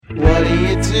What do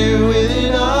you do with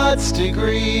an arts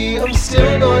degree? I'm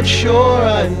still not sure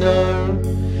I know.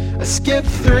 I skipped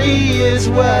 3 years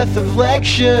worth of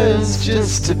lectures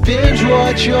just to binge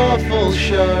watch your full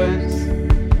shows.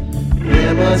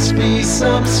 There must be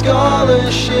some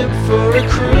scholarship for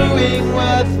accruing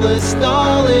worthless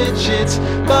knowledge. It's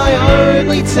my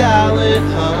only talent,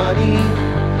 honey,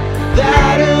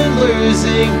 that and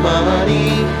losing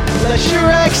money. Let your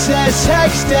excess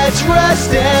hex debts rest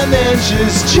and then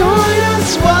just join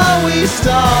us while we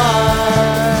start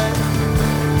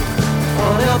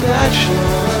on our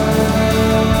Bachelor.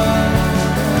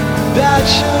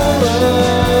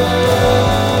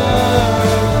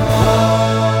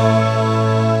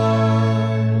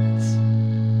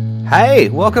 Hey,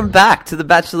 welcome back to the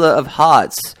Bachelor of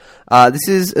Hearts. This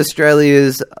is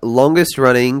Australia's longest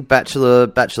running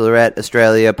Bachelorette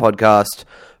Australia podcast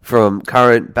from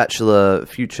current Bachelor,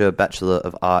 future Bachelor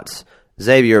of Arts,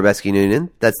 Xavier Obeski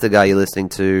Noonan. That's the guy you're listening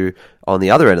to on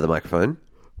the other end of the microphone.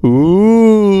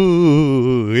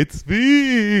 Ooh, it's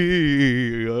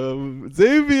me,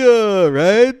 Xavier,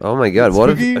 right? Oh my god,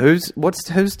 who's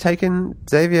taken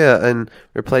Xavier and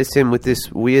replaced him with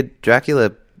this weird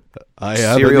Dracula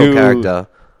serial character?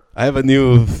 I have a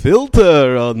new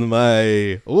filter on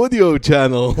my audio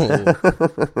channel.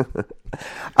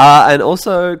 And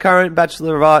also current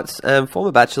Bachelor of Arts and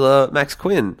former Bachelor, Max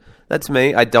Quinn. That's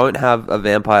me. I don't have a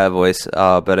vampire voice,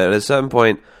 but at a certain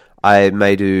point, I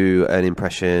may do an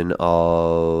impression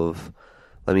of...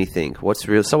 Let me think. What's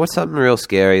something real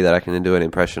scary that I can do an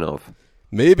impression of?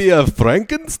 Maybe a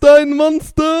Frankenstein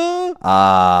monster?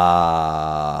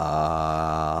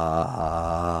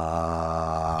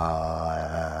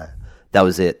 That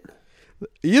was it.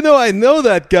 You know, I know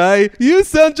that guy. You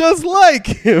sound just like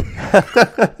him.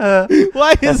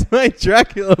 Why is my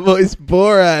Dracula voice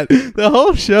Borat? The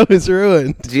whole show is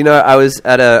ruined. Do you know, I was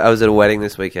at a wedding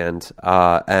this weekend,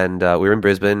 and we were in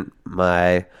Brisbane.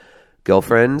 My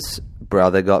girlfriend's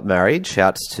brother got married.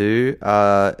 Shouts to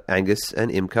Angus and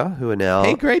Imka, who are now...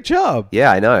 Hey, great job.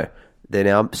 Yeah, I know. They're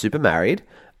now super married.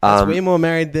 That's way more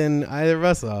married than either of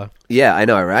us are. Yeah, I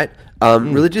know, right?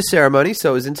 Religious ceremony, so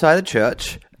it was inside a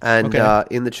church. And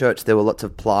in the church, there were lots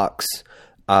of plaques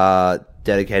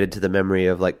dedicated to the memory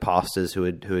of like pastors who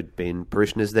had been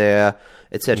parishioners there,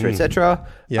 etc., etc.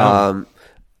 Yeah.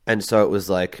 And so it was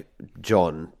like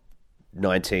John,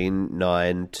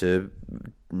 1909 to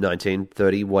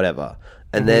 1930, whatever.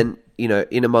 And then, you know,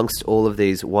 in amongst all of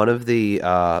these, one of the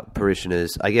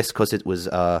parishioners, I guess because it was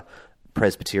a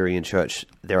Presbyterian church,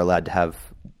 they're allowed to have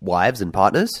wives and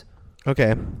partners.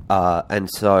 Okay. And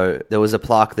so there was a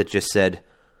plaque that just said,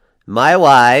 "My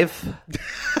wife."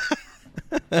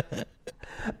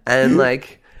 And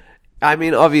like, I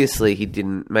mean, obviously he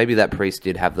didn't, maybe that priest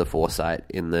did have the foresight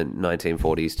in the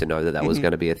 1940s to know that was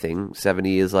going to be a thing 70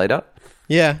 years later.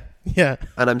 Yeah, yeah.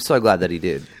 And I'm so glad that he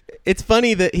did. It's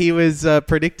funny that he was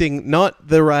predicting not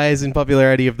the rise in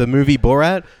popularity of the movie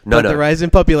Borat, but the rise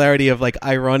in popularity of like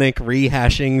ironic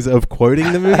rehashings of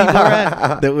quoting the movie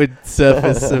Borat that would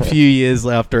surface a few years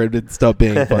after it had stopped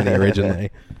being funny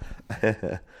originally.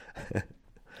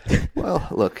 Well,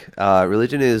 look,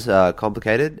 religion is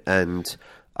complicated, and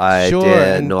I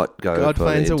dare not go. God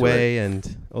finds a into way, it.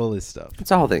 and all this stuff.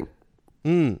 It's a whole thing.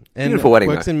 And beautiful wedding,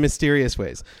 works though. in mysterious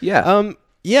ways. Yeah.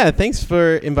 Yeah. Thanks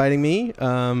for inviting me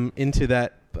into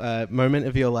that moment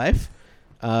of your life.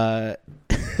 Yeah.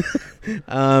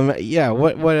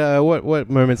 What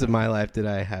moments of my life did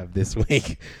I have this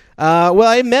week? Well,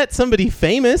 I met somebody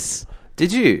famous.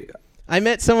 Did you? I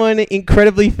met someone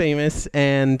incredibly famous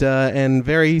and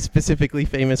very specifically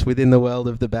famous within the world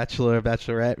of the Bachelor,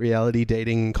 Bachelorette, reality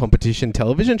dating competition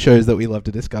television shows that we love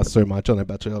to discuss so much on the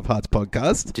Bachelor of Hearts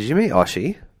podcast. Did you meet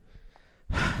Oshie?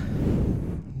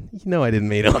 You know I didn't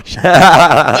meet Oshie.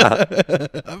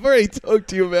 I've already talked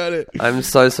to you about it. I'm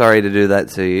so sorry to do that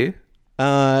to you.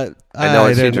 I know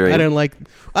it's your dream. I don't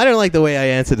like the way I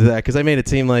answered to that because I made it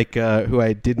seem like who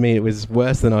I did meet was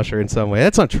worse than Usher in some way.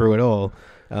 That's not true at all.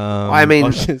 I mean,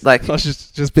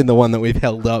 Usher's just been the one that we've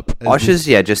held up. Usher's,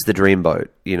 just the dreamboat,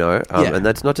 you know? And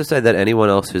that's not to say that anyone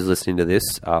else who's listening to this,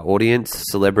 audience,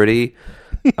 celebrity,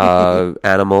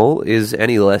 animal, is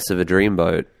any less of a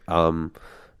dreamboat.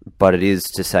 But it is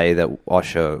to say that,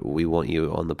 Usher, we want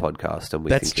you on the podcast, and we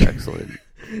think you're excellent.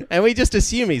 And we just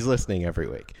assume he's listening every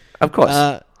week. Of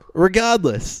course.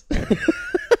 Regardless.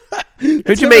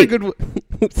 Who'd you meet?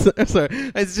 Sorry,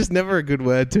 it's just never a good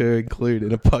word to include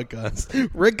in a podcast.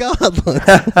 Regardless.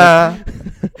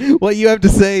 What you have to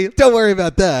say, don't worry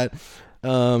about that.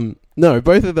 No,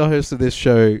 both of the hosts of this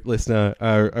show, listener,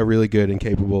 are really good and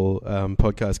capable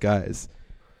podcast guys.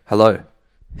 Hello.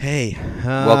 Hey,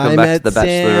 Welcome I back met to the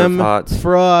Bachelor Sam of Hearts.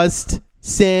 Frost.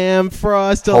 Sam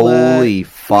Frost. Holy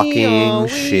fucking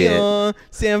shit.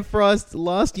 Sam Frost,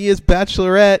 last year's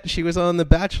Bachelorette. She was on The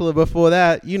Bachelor before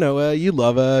that. You know her. You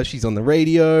love her. She's on the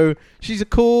radio. She's a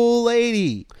cool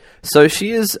lady. So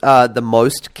she is the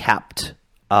most capped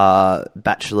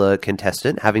Bachelor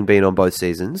contestant, having been on both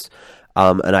seasons.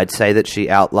 And I'd say that she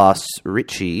outlasts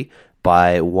Richie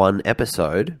by one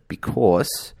episode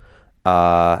because...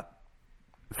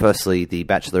 firstly, the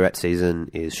Bachelorette season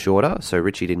is shorter, so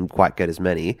Richie didn't quite get as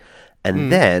many.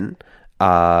 And then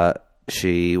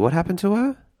she... What happened to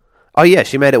her? Oh, yeah,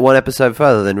 she made it one episode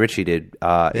further than Richie did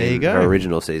in her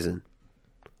original season.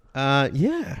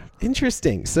 Yeah,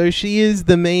 interesting. So she is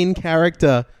the main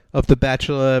character of the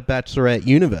Bachelorette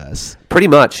universe. Pretty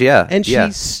much, yeah. And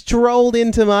she strolled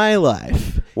into my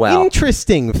life. Wow.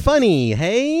 Interesting. Funny,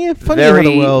 hey? Funny how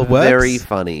the world works. Very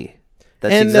funny.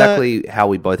 That's exactly how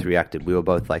we both reacted. We were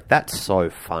both like, "That's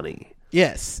so funny."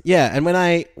 Yes, yeah. And when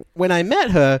I met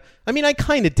her, I mean, I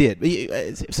kind of did.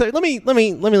 So let me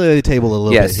lay the table a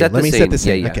little bit. Set the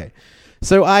scene. Yeah. Okay.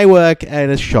 So I work at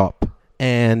a shop,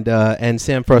 and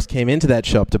Sam Frost came into that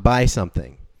shop to buy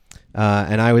something,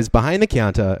 and I was behind the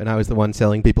counter, and I was the one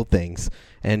selling people things.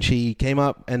 And she came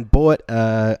up and bought,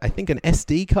 I think, an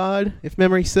SD card, if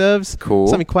memory serves. Cool.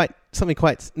 Something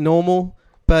quite normal.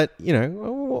 But, you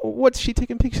know, what's she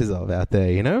taking pictures of out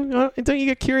there, you know? Don't you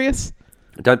get curious?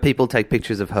 Don't people take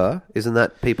pictures of her? Isn't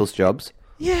that people's jobs?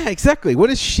 Yeah, exactly. What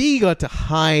has she got to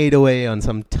hide away on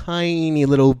some tiny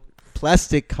little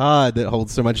plastic card that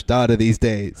holds so much data these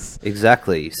days?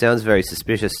 Exactly. Sounds very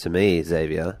suspicious to me,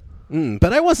 Xavier.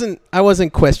 But I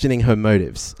wasn't questioning her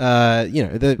motives.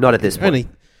 Not at this point.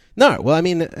 No, well, I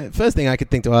mean, first thing I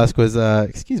could think to ask was,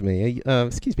 excuse me,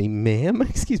 ma'am,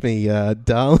 excuse me,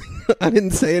 darling. I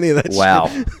didn't say any of that Wow.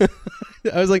 shit.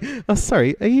 I was like, oh,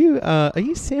 sorry, are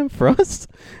you Sam Frost?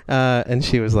 And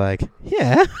she was like,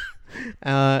 yeah.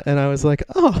 And I was like,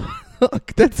 oh,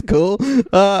 that's cool.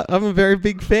 I'm a very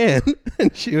big fan.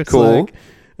 And she was cool.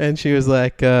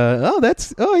 like,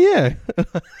 oh yeah,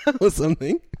 or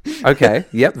something. Okay.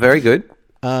 Yep. Very good.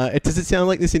 Does it sound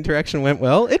like this interaction went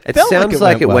well? It sounds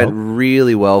like it went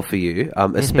really well for you,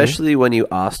 especially when you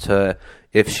asked her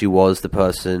if she was the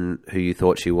person who you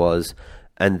thought she was,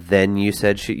 and then you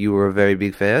said you were a very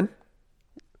big fan.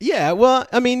 Yeah, well,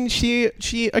 I mean, she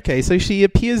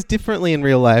appears differently in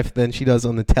real life than she does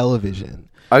on the television.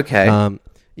 Okay.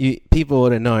 People ought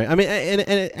to know. I mean,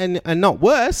 and not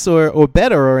worse or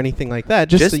better or anything like that.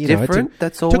 Just so, different.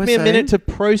 That's all. Took me a minute to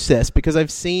process because I've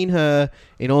seen her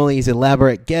in all these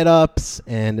elaborate get-ups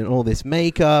and in all this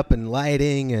makeup and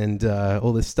lighting and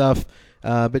all this stuff.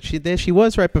 But there she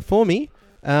was right before me.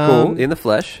 Cool. In the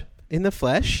flesh.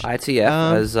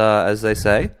 ITF, as they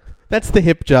say. That's the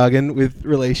hip jargon with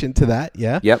relation to that.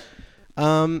 Yeah. Yep.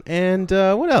 And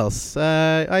what else?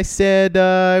 I said,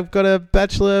 I've got a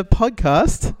Bachelor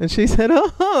podcast. And she said,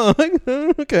 oh,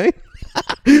 okay.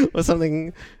 Or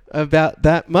something about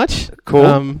that much.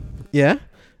 Cool. Yeah.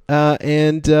 So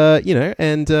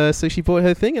she bought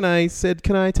her thing and I said,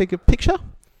 can I take a picture?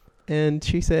 And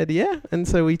she said, yeah. And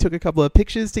so we took a couple of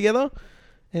pictures together.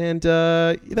 And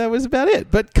that was about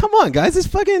it. But come on, guys. It's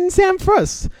fucking Sam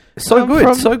Frost. So good.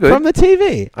 From the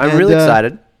TV. I'm really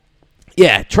excited.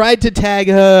 Yeah, tried to tag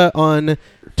her on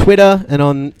Twitter and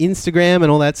on Instagram and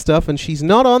all that stuff, and she's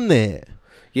not on there.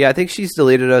 Yeah, I think she's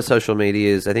deleted her social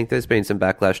medias. I think there's been some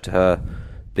backlash to her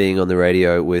being on the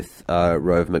radio with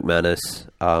Rove McManus,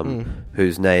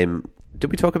 whose name...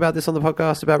 Did we talk about this on the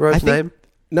podcast, about Rove's name?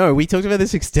 No, we talked about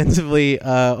this extensively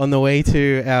on the way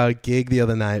to our gig the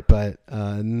other night, but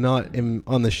not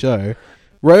on the show.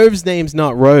 Rove's name's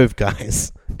not Rove,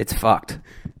 guys. It's fucked.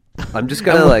 I'm just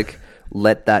going to,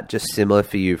 let that just simmer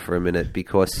for you for a minute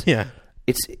because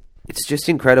it's just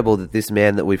incredible that this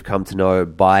man that we've come to know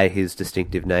by his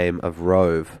distinctive name of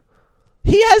Rove.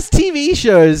 He has TV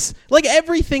shows. Like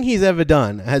everything he's ever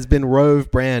done has been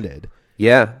Rove branded.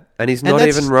 Yeah, and he's not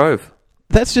even Rove.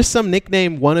 That's just some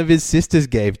nickname one of his sisters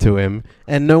gave to him,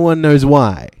 and no one knows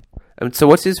why. So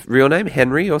what's his real name?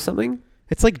 Henry or something?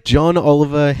 It's like John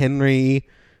Oliver Henry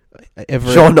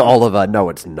Everett. John Oliver. No,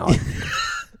 it's not.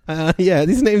 Yeah,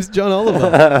 his name's John Oliver.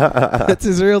 That's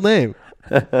his real name.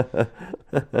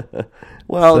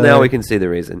 Well, now we can see the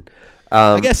reason.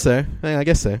 I guess so.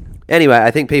 Anyway,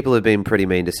 I think people have been pretty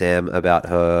mean to Sam about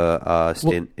her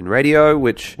stint in radio,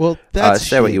 which,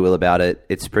 say what you will about it,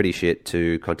 it's pretty shit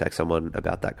to contact someone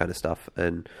about that kind of stuff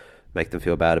and make them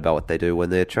feel bad about what they do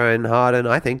when they're trying hard and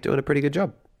I think doing a pretty good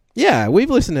job. Yeah, we've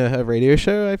listened to her radio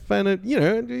show. I found it,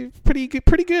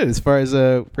 pretty good as far as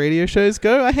radio shows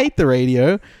go. I hate the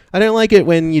radio. I don't like it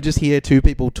when you just hear two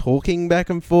people talking back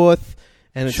and forth.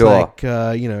 And it's like,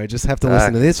 just have to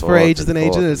listen to this for ages and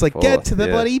ages. And it's like, get to the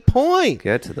bloody point.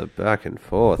 Get to the back and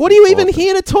forth. What are you even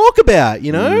here to talk about,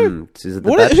 you know? Is it The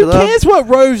Bachelor? Who cares what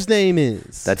Rose's name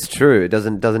is? That's true. It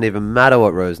doesn't even matter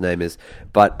what Rose's name is.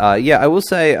 But, I will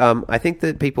say, I think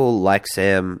that people like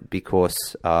Sam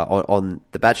because, on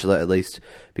The Bachelor at least,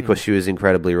 because she was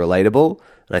incredibly relatable.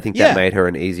 And I think that made her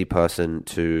an easy person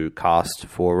to cast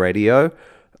for radio.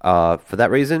 For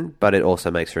that reason, but it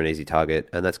also makes her an easy target,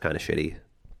 and that's kind of shitty.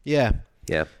 Yeah.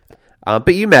 Yeah.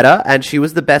 But you met her, and she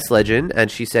was the best legend, and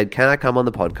she said, "Can I come on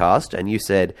the podcast?" And you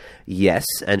said, yes,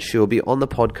 and she'll be on the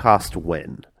podcast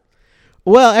when?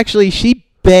 Well, actually, she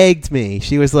begged me.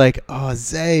 She was like, "Oh,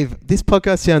 Zave, this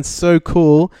podcast sounds so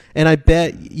cool, and I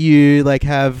bet you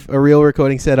have a real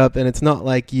recording setup, and it's not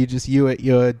like you at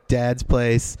your dad's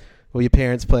place or your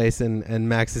parents' place, and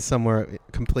Max is somewhere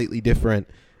completely different.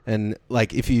 And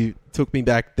if you took me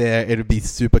back there, it would be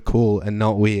super cool and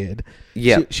not weird."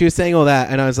 Yeah. She was saying all that,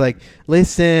 and I was like,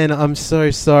 "Listen, I'm so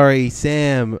sorry,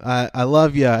 Sam. I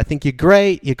love you. I think you're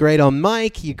great. You're great on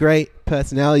mic. You're great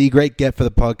personality. You're great get for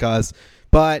the podcast.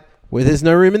 But there's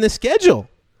no room in the schedule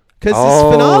because this is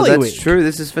finale week." That's true.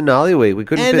 This is finale week. We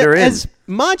couldn't fit her in. As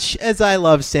much as I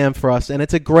love Sam Frost, and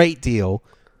it's a great deal,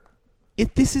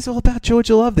 this is all about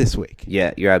Georgia Love this week.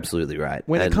 Yeah, you're absolutely right.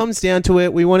 When it comes down to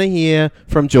it, we want to hear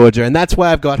from Georgia, and that's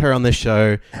why I've got her on the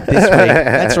show this week.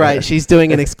 That's right. She's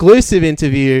doing an exclusive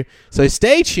interview, so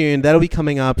stay tuned. That'll be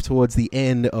coming up towards the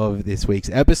end of this week's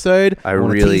episode. I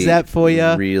want really to tease that for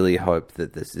you. Really hope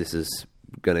that this is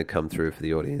going to come through for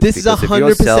the audience. This is 100% if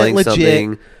you're selling legit.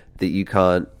 Something that you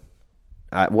can't...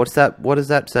 what's that? What is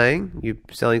that saying? You're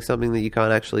selling something that you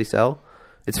can't actually sell?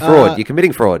 It's fraud. You're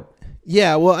committing fraud.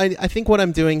 Yeah, well, I think what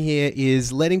I'm doing here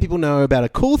is letting people know about a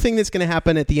cool thing that's going to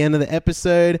happen at the end of the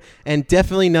episode, and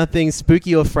definitely nothing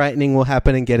spooky or frightening will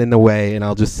happen and get in the way, and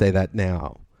I'll just say that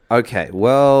now. Okay,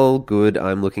 well, good.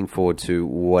 I'm looking forward to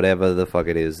whatever the fuck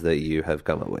it is that you have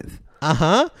come up with.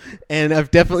 Uh-huh. And I've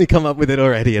definitely come up with it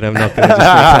already, and I'm not going to just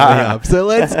bring something up. So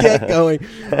let's get going.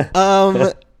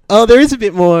 There is a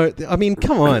bit more. I mean,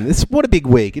 come on. What a big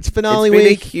week. It's finale week.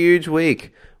 It's been a huge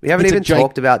week. We haven't even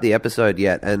talked about the episode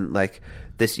yet, and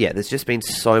there's just been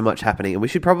so much happening, and we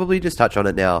should probably just touch on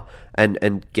it now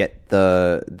and get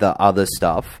the other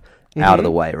stuff out of the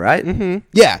way, right? Mm-hmm.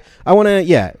 Yeah, I want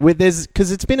to.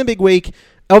 Because it's been a big week.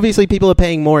 Obviously, people are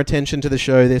paying more attention to the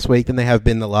show this week than they have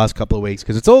been the last couple of weeks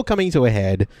because it's all coming to a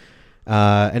head,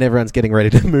 and everyone's getting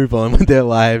ready to move on with their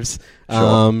lives.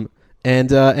 Sure.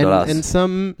 And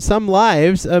some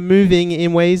lives are moving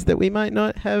in ways that we might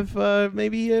not have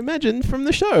maybe imagined from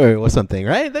the show or something,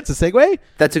 right? That's a segue.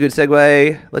 That's a good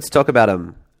segue. Let's talk about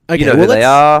them. Okay, you know who they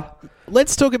are.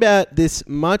 Let's talk about this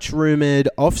much-rumored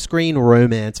off-screen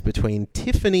romance between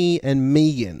Tiffany and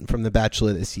Megan from The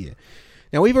Bachelor this year.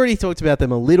 Now, we've already talked about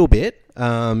them a little bit,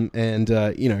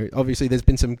 obviously there's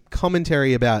been some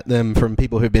commentary about them from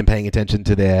people who've been paying attention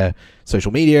to their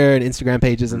social media and Instagram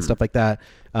pages and stuff like that.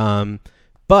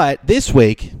 But this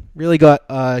week really got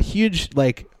a huge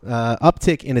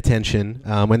uptick in attention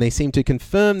when they seemed to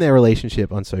confirm their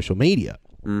relationship on social media.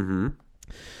 Mm-hmm.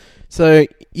 So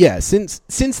yeah,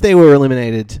 since they were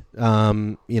eliminated,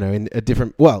 in a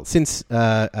different since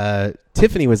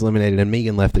Tiffany was eliminated and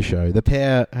Megan left the show, the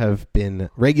pair have been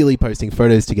regularly posting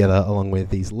photos together along with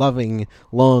these loving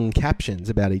long captions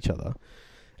about each other.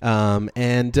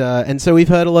 And so we've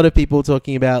heard a lot of people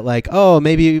talking about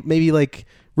maybe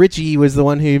Richie was the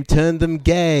one who turned them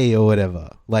gay or whatever.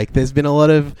 There's been a lot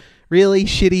of really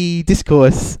shitty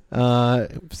discourse.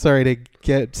 Sorry to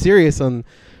get serious on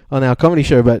our comedy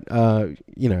show, but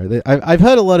I've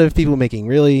heard a lot of people making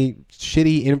really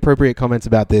shitty, inappropriate comments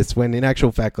about this when in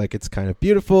actual fact it's kind of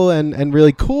beautiful and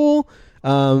really cool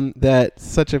that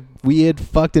such a weird,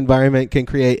 fucked environment can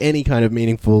create any kind of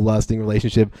meaningful, lasting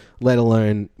relationship, let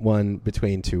alone one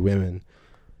between two women.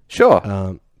 Sure.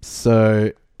 I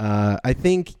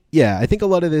think a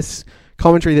lot of this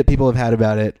commentary that people have had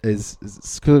about it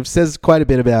says quite a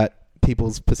bit about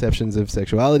people's perceptions of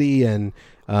sexuality and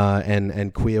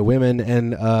queer women.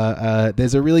 And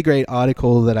there's a really great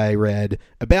article that I read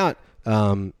about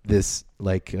this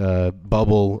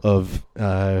bubble of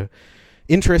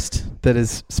interest that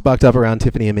has sparked up around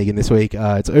Tiffany and Megan this week.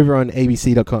 It's over on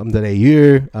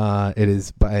abc.com.au. It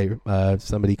is by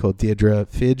somebody called Deirdre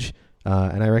Fidge,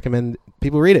 and I recommend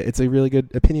people read it. It's a really good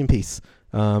opinion piece.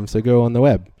 So go on the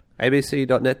web.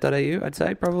 abc.net.au, I'd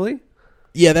say, probably.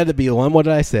 Yeah, that'd be the one. What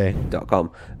did I say?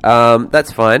 .com.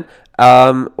 That's fine.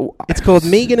 It's called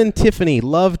Megan and Tiffany.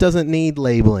 Love Doesn't Need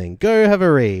Labeling. Go have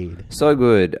a read. So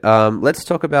good. Let's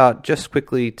talk about, just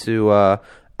quickly to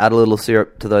add a little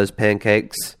syrup to those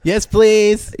pancakes. Yes,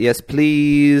 please. Yes,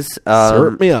 please.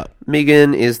 Syrup me up.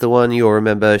 Megan is the one you'll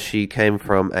remember. She came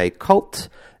from a cult,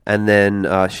 and then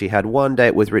she had one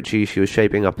date with Richie. She was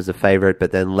shaping up as a favorite,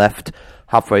 but then left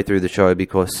halfway through the show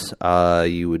because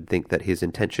you would think that his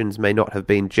intentions may not have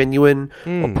been genuine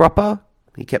or proper.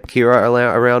 He kept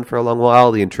Kira around for a long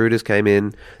while. The intruders came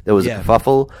in. There was a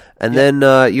kerfuffle. And then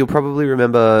you'll probably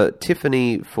remember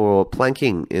Tiffany for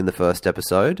planking in the first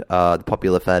episode, the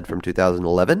popular fad from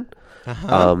 2011.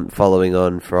 Following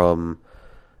on from,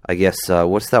 I guess,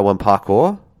 what's that one,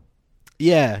 parkour?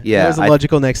 Yeah. That was a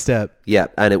logical next step. Yeah,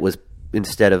 and it was,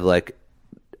 instead of like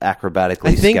acrobatically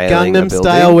I think scaling Gangnam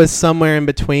Style was somewhere in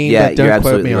between, but don't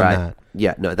quote me on that.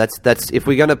 Yeah, no, that's if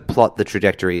we're going to plot the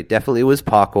trajectory, it definitely was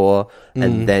parkour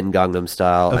and then Gangnam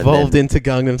Style. Evolved into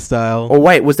Gangnam Style. Or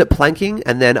wait, was it planking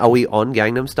and then are we on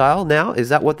Gangnam Style now? Is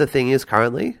that what the thing is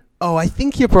currently? Oh, I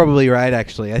think you're probably right,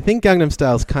 actually. I think Gangnam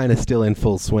Style's kind of still in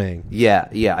full swing. Yeah,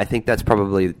 I think that's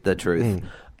probably the truth.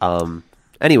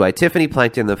 Anyway, Tiffany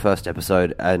planked in the first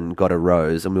episode and got a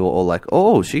rose, and we were all like,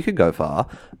 oh, she could go far.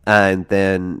 And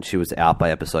then she was out by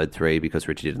episode 3 because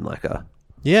Richie didn't like her.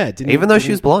 Yeah. Even though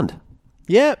she was blonde.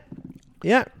 Yeah.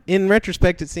 Yeah. In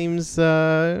retrospect, it seems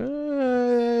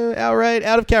outright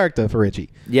out of character for Richie.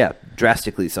 Yeah,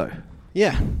 drastically so.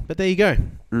 Yeah, but there you go.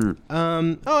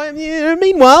 Meanwhile.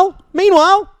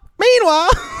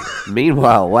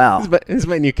 Meanwhile, wow. This is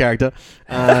my new character.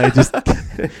 Just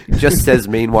says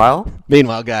meanwhile.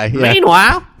 Meanwhile guy. Yeah.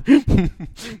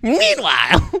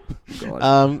 Meanwhile.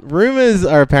 Rumors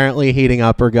are apparently heating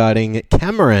up regarding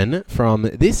Cameron from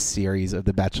this series of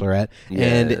The Bachelorette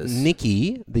and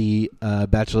Nikki, the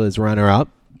Bachelor's runner-up.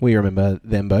 We remember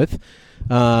them both.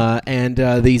 And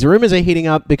these rumors are heating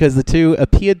up because the two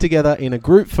appeared together in a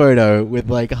group photo with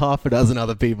like half a dozen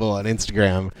other people on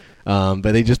Instagram.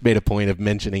 But they just made a point of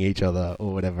mentioning each other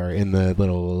or whatever in the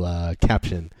little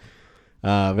caption.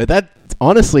 But that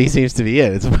honestly seems to be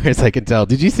it, as far as I can tell.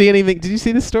 Did you see anything? Did you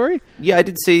see this story? Yeah, I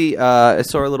did see. I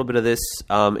saw a little bit of this.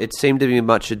 It seemed to be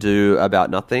much ado about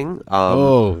nothing.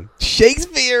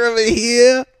 Shakespeare over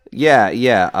here. Yeah.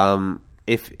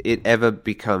 If it ever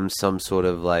becomes some sort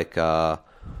of like, I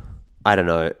don't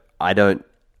know. I don't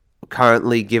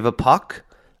currently give a puck.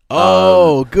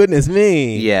 Goodness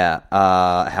me. Yeah.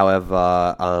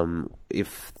 However,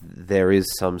 if there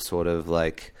is some sort of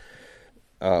like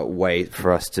way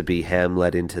for us to be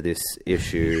ham-led into this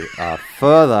issue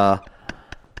further,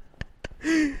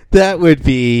 that would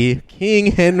be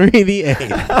King Henry VIII.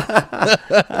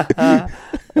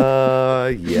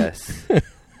 Yes.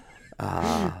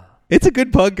 It's a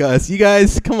good podcast. You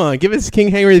guys, come on, give us King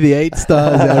Henry VIII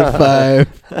stars out of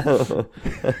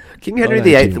 5. King Henry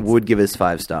VIII would give us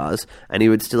 5 stars, and he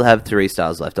would still have 3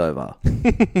 stars left over.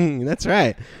 That's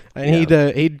right. And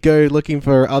he'd go looking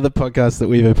for other podcasts that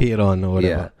we've appeared on or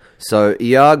whatever. Yeah. So,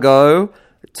 go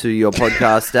to your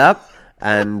podcast app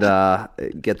and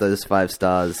get those 5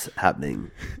 stars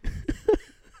happening.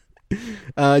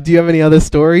 Do you have any other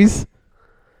stories?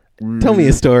 Tell me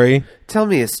a story. Tell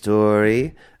me a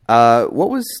story. What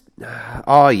was?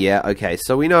 Oh yeah, okay.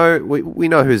 So we know who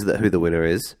the winner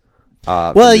is.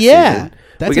 Well, yeah,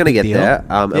 we're going to get there.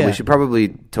 And we should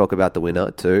probably talk about the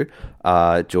winner too.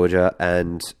 Georgia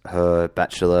and her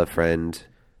bachelor friend,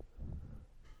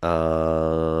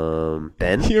 Ben.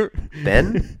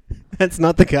 Ben. That's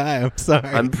not the guy. I'm sorry.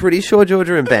 I'm pretty sure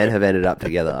Georgia and Ben have ended up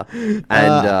together.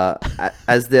 And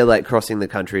as they're like crossing the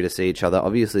country to see each other,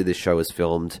 obviously this show was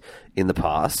filmed in the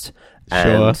past.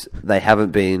 And they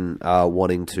haven't been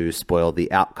wanting to spoil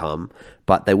the outcome,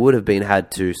 but they would have been having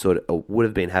to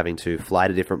fly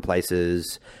to different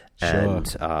places and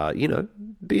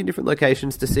be in different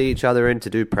locations to see each other and to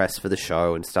do press for the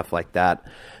show and stuff like that.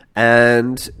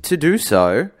 And to do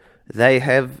so, they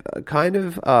have kind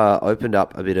of opened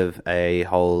up a bit of a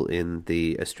hole in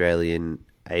the Australian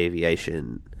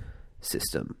aviation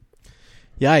system.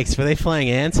 Yikes, were they flying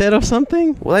Ansett or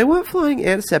something? Well, they weren't flying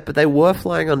Ansett, but they were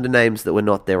flying under names that were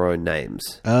not their own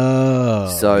names. Oh,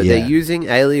 so they're using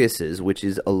aliases, which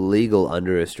is illegal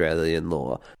under Australian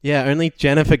law. Yeah, only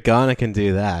Jennifer Garner can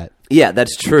do that. Yeah,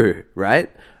 that's true, right?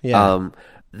 Yeah.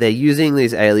 They're using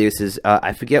these aliases.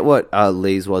 I forget what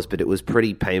Lee's was, but it was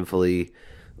pretty painfully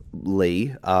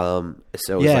Lee. So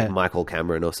it was like Michael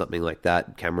Cameron or something like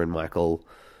that. Cameron Michael...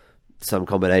 some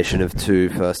combination of 2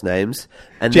 first names.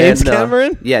 And James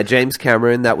Cameron? Yeah, James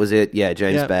Cameron, that was it. Yeah,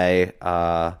 James Bay.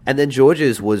 And then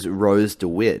George's was Rose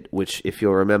DeWitt, which, if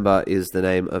you'll remember, is the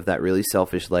name of that really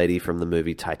selfish lady from the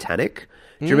movie Titanic.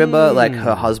 Do you remember, like,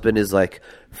 her husband is, like,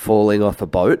 falling off a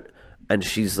boat, and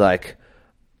she's like,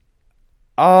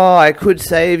 oh, I could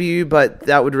save you, but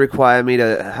that would require me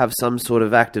to have some sort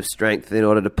of act of strength in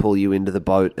order to pull you into the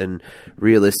boat, and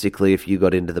realistically, if you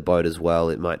got into the boat as well,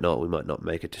 we might not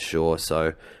make it to shore,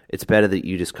 so it's better that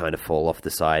you just kind of fall off the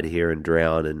side here and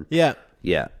drown, and...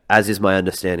 Yeah, as is my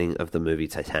understanding of the movie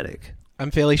Titanic.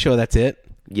 I'm fairly sure that's it.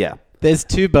 Yeah. There's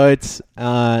 2 boats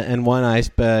and 1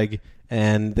 iceberg,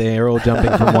 and they're all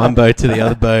jumping from one boat to the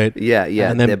other boat. Yeah,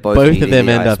 and then they're both of them the end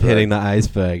up iceberg. hitting the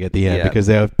iceberg at the end because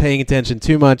they were paying attention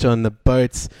too much on the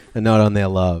boats and not on their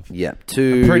love. Yeah,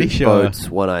 2 pretty sure. boats,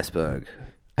 1 iceberg.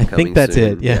 I think that's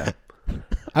soon. it. Yeah.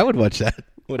 I would watch that.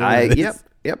 Whatever it is.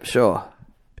 Yep, sure.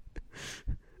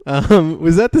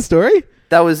 Was that the story?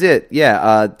 That was it.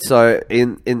 Yeah. So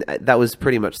in that was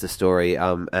pretty much the story.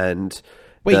 And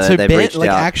wait, so they've Ben, reached like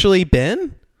out. actually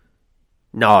Ben?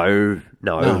 No,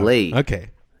 Lee. Okay.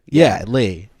 Yeah,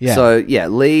 Lee. Yeah. So yeah,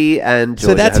 Lee and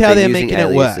Georgia So that's have how been they're using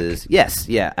making it work. aliases. Yes,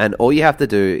 yeah, and all you have to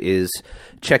do is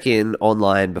check in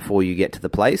online before you get to the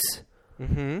place,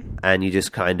 and you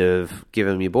just kind of give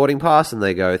them your boarding pass, and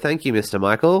they go, "Thank you, Mr.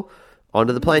 Michael."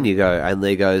 Onto the plane you go, and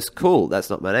Lee goes, "Cool, that's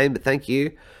not my name, but thank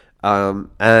you."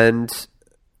 And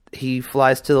he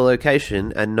flies to the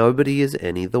location, and nobody is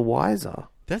any the wiser.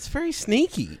 That's very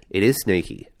sneaky. It is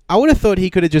sneaky. I would have thought he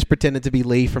could have just pretended to be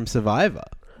Lee from Survivor.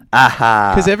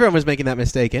 Aha! Because everyone was making that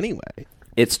mistake anyway.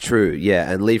 It's true, yeah.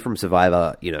 And Lee from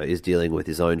Survivor, is dealing with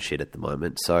his own shit at the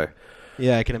moment. So,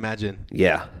 Yeah, I can imagine.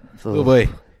 yeah. Oh boy.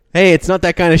 Hey, it's not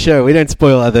that kind of show. We don't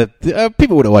spoil other...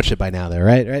 people would have watched it by now, though,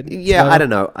 right? Yeah, Spoiler? I don't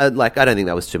know. I don't think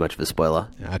that was too much of a spoiler.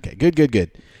 Okay,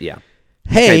 good. Yeah.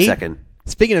 Hey, Came second.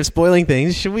 Speaking of spoiling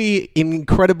things, should we, in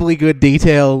incredibly good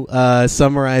detail,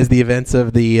 summarize the events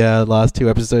of the last 2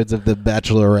 episodes of The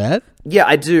Bachelorette? Yeah,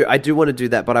 I do. I do want to do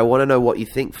that, but I want to know what you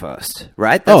think first,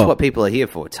 right? That's what people are here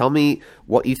for. Tell me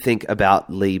what you think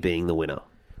about Lee being the winner.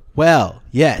 Well,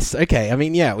 yes. Okay. I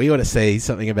mean, yeah, we ought to say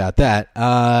something about that.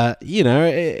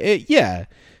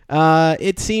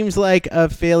 It seems like a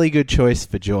fairly good choice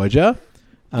for Georgia.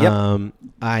 Yep.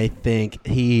 I think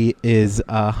he is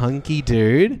a hunky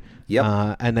dude.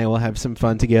 Yep. And they will have some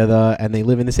fun together, and they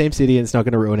live in the same city, and it's not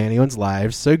going to ruin anyone's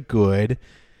lives. So good.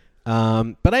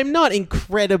 But I'm not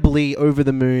incredibly over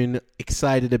the moon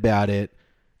excited about it.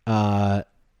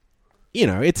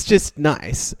 It's just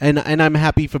nice, and I'm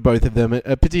happy for both of them,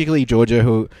 particularly Georgia,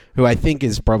 who I think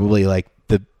is probably going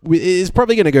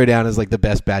to go down as like the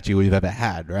best bachelor we've ever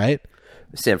had, right?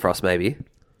 Sam Frost, maybe.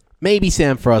 Maybe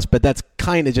Sam Frost, but that's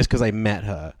kind of just because I met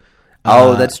her.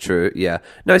 Oh, that's true. Yeah.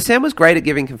 No, Sam was great at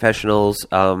giving confessionals.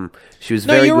 She was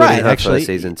very good in her first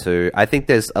season too. I think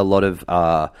there's a lot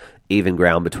of even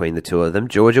ground between the two of them.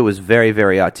 Georgia was very,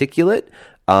 very articulate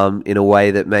in a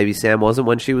way that maybe Sam wasn't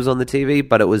when she was on the TV,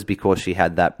 but it was because she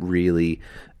had that really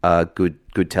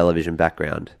good television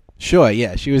background. Sure,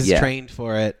 yeah, she was trained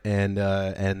for it, and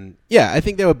I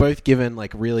think they were both given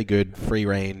like really good free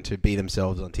reign to be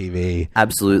themselves on TV.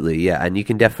 Absolutely, yeah, and you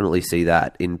can definitely see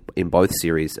that in both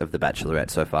series of The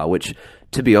Bachelorette so far, which,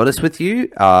 to be honest with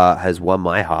you, has won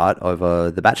my heart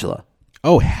over The Bachelor.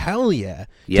 Oh, hell yeah.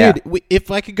 Yeah. Dude, if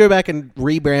I could go back and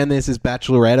rebrand this as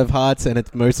Bachelorette of Hearts, and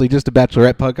it's mostly just a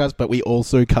Bachelorette podcast, but we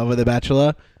also cover The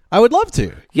Bachelor, I would love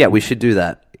to. Yeah, we should do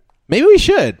that. Maybe we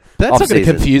should. That's not going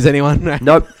to confuse anyone, right?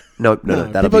 Nope. No. People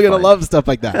are going to love stuff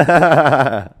like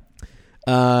that.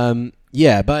 I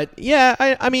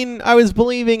mean, I was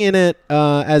believing in it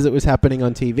as it was happening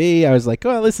on TV. I was like,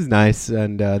 oh, this is nice,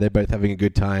 and they're both having a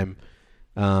good time.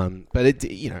 But it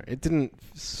didn't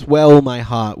swell my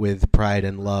heart with pride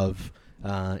and love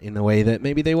in the way that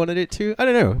maybe they wanted it to. I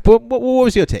don't know. But what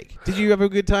was your take? Did you have a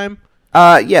good time?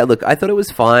 Yeah, look, I thought it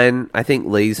was fine. I think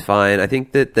Lee's fine. I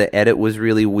think that the edit was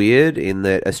really weird in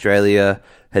that Australia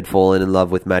had fallen in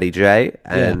love with Matty J,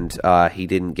 and he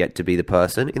didn't get to be the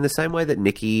person in the same way that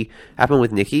happened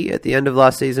with Nikki at the end of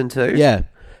last season too. Yeah.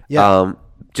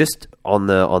 Just on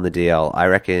the DL, I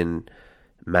reckon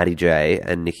Matty J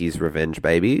and Nikki's revenge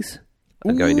babies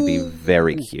are going to be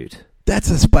very cute. That's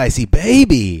a spicy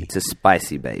baby. It's a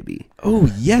spicy baby. Oh,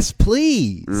 yes,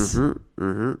 please.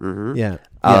 Yeah.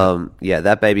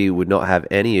 That baby would not have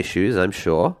any issues, I'm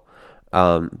sure.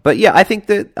 But yeah, I think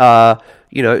that,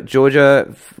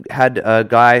 Georgia had a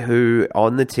guy who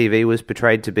on the TV was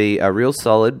portrayed to be a real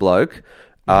solid bloke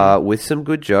with some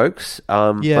good jokes.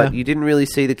 But you didn't really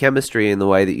see the chemistry in the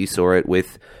way that you saw it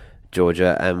with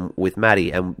Georgia and with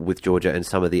Maddie and with Georgia and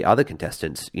some of the other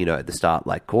contestants, at the start,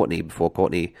 like Courtney, before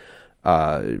Courtney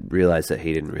realized that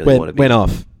he didn't really want to be... Went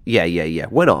off. Yeah.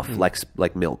 Went off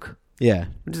like milk. Yeah.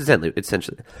 Which is essentially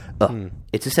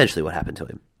it's essentially what happened to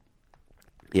him.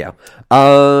 Yeah.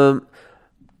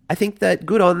 I think that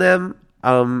good on them.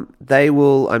 They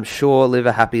will, I'm sure, live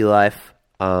a happy life.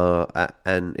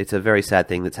 And it's a very sad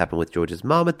thing that's happened with George's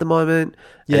mum at the moment.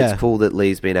 And Yeah. it's cool that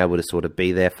Lee's been able to sort of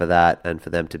be there for that and for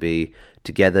them to be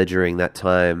together during that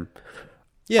time.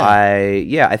 Yeah.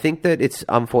 I think that it's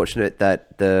unfortunate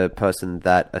that the person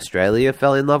that Australia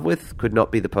fell in love with could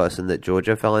not be the person that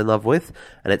Georgia fell in love with.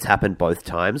 And it's happened both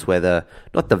times where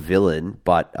not the villain,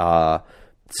 but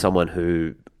someone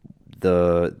who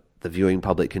the viewing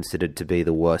public considered to be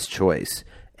the worst choice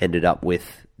ended up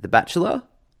with The Bachelor.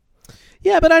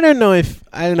 Yeah, but I don't know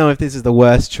if this is the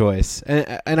worst choice,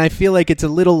 and I feel like it's a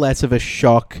little less of a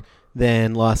shock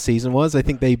than last season was. I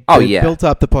think they built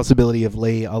up the possibility of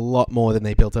Lee a lot more than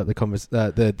they built up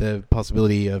the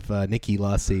possibility of Nikki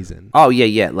last season. Oh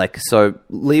yeah. So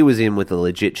Lee was in with a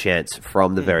legit chance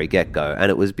from the very get go,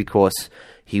 and it was because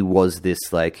he was this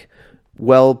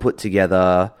well put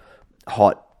together,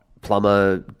 hot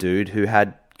plumber dude who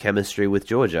had chemistry with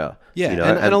Georgia. Yeah,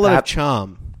 and a lot of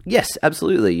charm. Yes,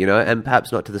 absolutely. And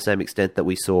perhaps not to the same extent that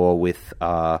we saw with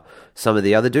some of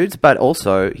the other dudes, but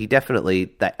also they definitely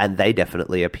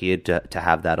appeared to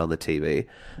have that on the TV.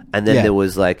 And then there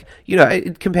was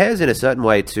it compares in a certain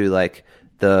way to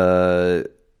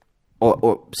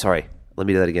sorry, let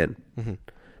me do that again. Mm-hmm.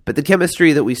 But the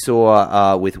chemistry that we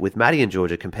saw with Maddie and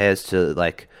Georgia compares to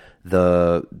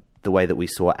the way that we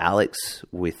saw Alex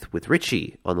with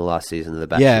Richie on the last season of The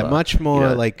Bachelor. Yeah, much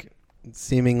more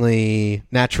seemingly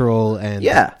natural and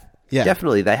yeah,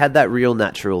 definitely they had that real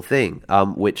natural thing,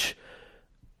 which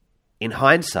in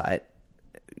hindsight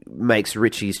makes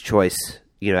Richie's choice,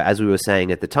 as we were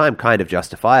saying at the time, kind of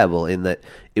justifiable in that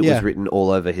it was written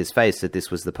all over his face that this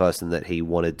was the person that he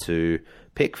wanted to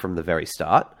pick from the very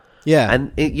start. Yeah,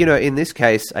 and in this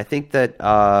case, I think that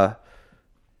the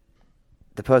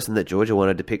person that Georgia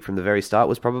wanted to pick from the very start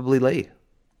was probably Lee.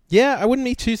 Yeah, I wouldn't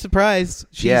be too surprised.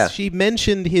 She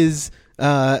mentioned his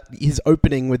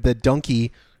opening with the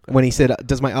donkey when he said,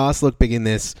 "Does my ass look big in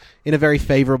this?" in a very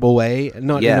favorable way,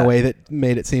 not in a way that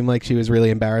made it seem like she was really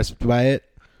embarrassed by it.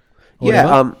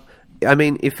 Yeah, I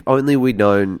mean, if only we'd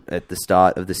known at the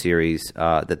start of the series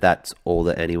that that's all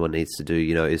that anyone needs to do,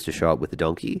 is to show up with a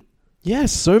donkey. Yeah,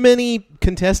 so many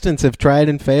contestants have tried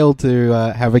and failed to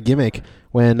have a gimmick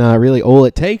when really all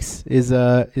it takes is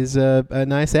a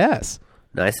nice ass.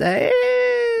 Nice ass.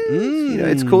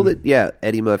 It's cool that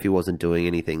Eddie Murphy wasn't doing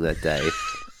anything that day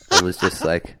and was just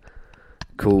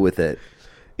cool with it.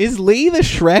 Is Lee the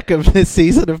Shrek of this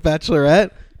season of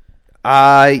Bachelorette?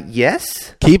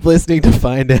 Yes. Keep listening to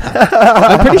find out.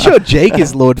 I'm pretty sure Jake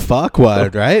is Lord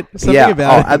Farquaad, right? Something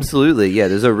about him. Absolutely. Yeah,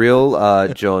 there's a real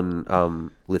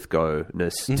John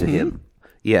Lithgow-ness to him.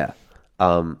 Yeah.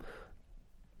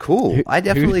 Cool. I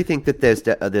definitely think that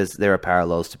there are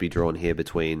parallels to be drawn here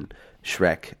between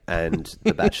Shrek and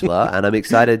The Bachelor, and I'm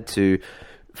excited to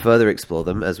further explore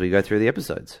them as we go through the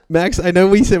episodes. Max, I know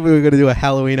we said we were going to do a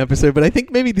Halloween episode, but I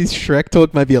think maybe this Shrek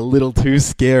talk might be a little too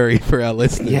scary for our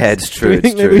listeners. Yeah, it's true. Do you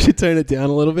think maybe we should tone it down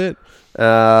a little bit?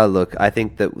 Look, I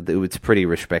think that it's pretty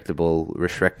respectable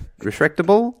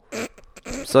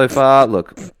so far.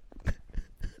 Look,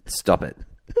 stop it.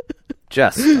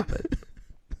 Just stop it.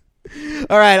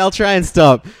 All right, I'll try and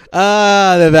stop.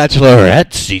 The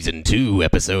Bachelorette, Season 2,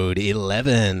 Episode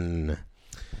 11.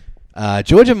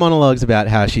 Georgia monologues about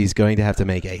how she's going to have to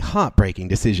make a heartbreaking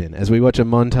decision as we watch a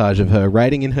montage of her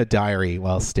writing in her diary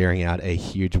while staring out a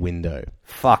huge window.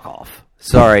 Fuck off.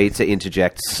 Sorry to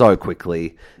interject so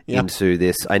quickly into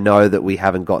this. I know that we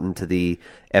haven't gotten to the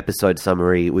episode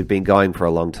summary. We've been going for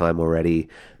a long time already.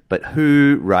 But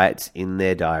who writes in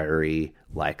their diary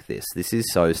like this? This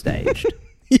is so staged.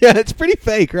 Yeah, it's pretty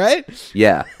fake, right?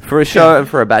 Yeah. For a show and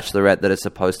for a Bachelorette that is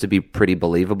supposed to be pretty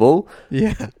believable,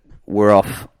 we're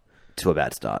off to a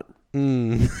bad start.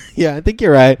 Yeah, I think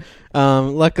you're right.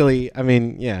 Luckily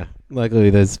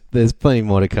there's plenty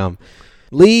more to come.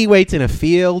 Lee waits in a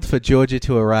field for Georgia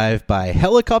to arrive by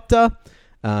helicopter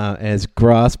as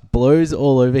grass blows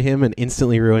all over him and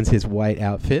instantly ruins his white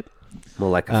outfit. More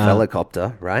like a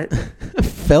felicopter, right? A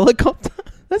felicopter?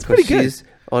 That's pretty good. She's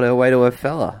on her way to a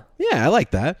fella. Yeah, I like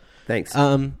that. Thanks.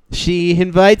 She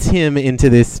invites him into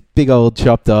this big old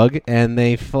chop dog, and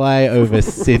they fly over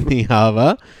Sydney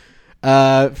Harbour.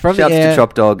 Shouts to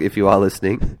Chop Dog if you are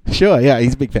listening. Sure, yeah,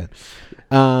 he's a big fan.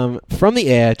 From the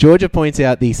air, Georgia points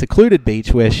out the secluded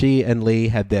beach where she and Lee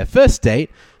had their first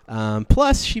date.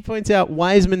 Plus, she points out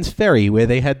Wiseman's Ferry where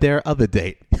they had their other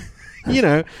date.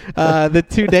 The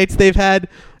 2 dates they've had.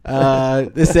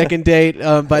 The second date,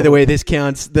 by the way, this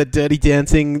counts the Dirty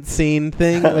Dancing scene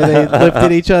thing where they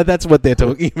lifted each other. That's what they're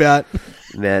talking about.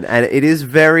 Man, and it is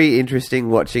very interesting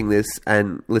watching this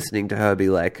and listening to her be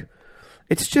like,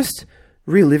 it's just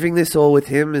reliving this all with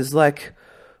him is like,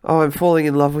 oh, I'm falling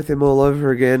in love with him all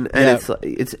over again. And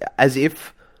it's as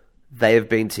if they have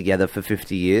been together for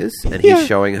 50 years and he's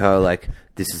showing her like,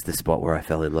 this is the spot where I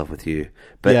fell in love with you.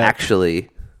 But actually,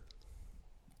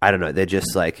 I don't know, they're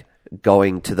just like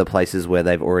going to the places where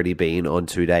they've already been on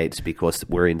 2 dates because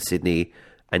we're in Sydney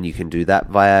and you can do that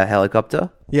via helicopter.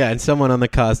 Yeah, and someone on the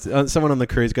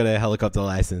cruise got a helicopter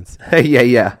license.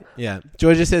 Yeah.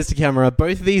 Georgia says to camera,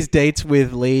 both of these dates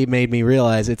with Lee made me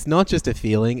realize it's not just a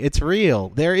feeling, it's real.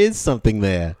 There is something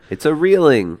there. It's a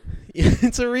reeling.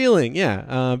 It's a reeling,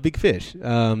 yeah. Big fish.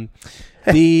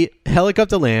 The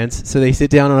helicopter lands, so they sit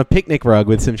down on a picnic rug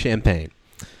with some champagne.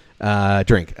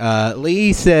 Drink.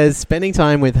 Lee says spending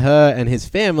time with her and his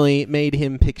family made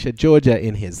him picture Georgia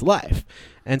in his life.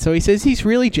 And so he says he's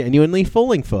really genuinely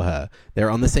falling for her. They're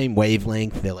on the same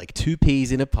wavelength. They're like two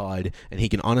peas in a pod, and he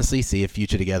can honestly see a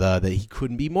future together that he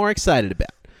couldn't be more excited about.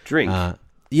 Drink.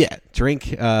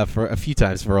 Drink for a few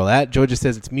times for all that. Georgia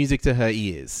says it's music to her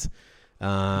ears.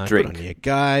 Drink. Good on you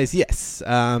guys. Yes.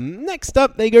 Next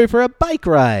up, they go for a bike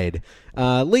ride.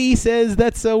 Lee says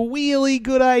that's a really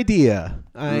good idea.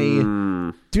 I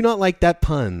do not like that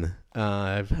pun.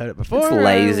 I've heard it before. It's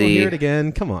lazy. We'll hear it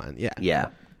again. Come on. Yeah. Yeah.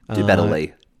 Do better,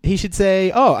 Lee. He should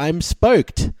say, "Oh, I'm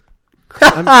spoked.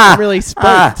 I'm really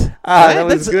spoked." That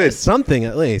was good. Something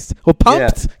at least. Well,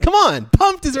 pumped. Yeah. Come on,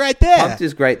 pumped is right there. Pumped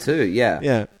is great too. Yeah.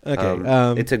 Yeah.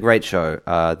 Okay. It's a great show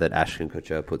that Ashton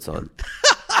Kutcher puts on.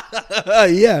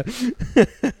 Yeah.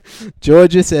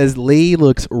 Georgia says Lee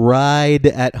looks ride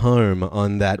at home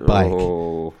on that bike.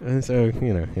 Oh. And so,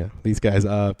 these guys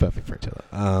are perfect for each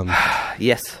other.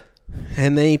 Yes.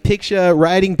 And they picture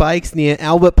riding bikes near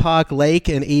Albert Park Lake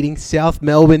and eating South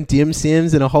Melbourne dim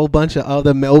sims and a whole bunch of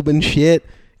other Melbourne shit.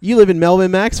 You live in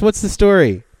Melbourne, Max. What's the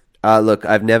story? Look,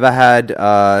 I've never had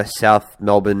South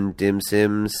Melbourne dim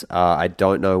sims. I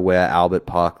don't know where Albert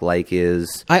Park Lake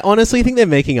is. I honestly think they're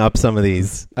making up some of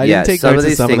these. I didn't take notes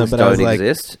of some of them, but I was like,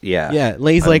 exist. Yeah. Yeah,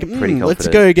 Lee's like, let's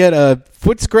go get a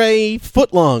Footscray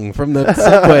footlong from the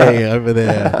subway over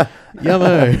there.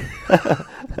 Yummo.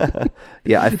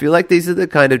 Yeah, I feel like these are the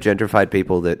kind of gentrified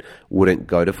people that wouldn't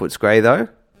go to Footscray, though.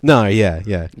 No, yeah.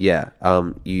 Yeah.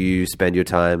 You spend your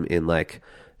time in, like,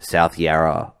 South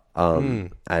Yarra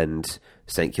and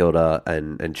St Kilda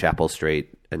and Chapel Street,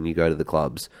 and you go to the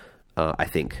clubs, I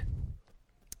think.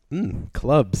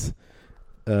 Clubs.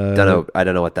 I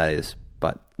don't know what that is,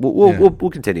 but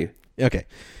we'll continue. Okay.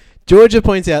 Georgia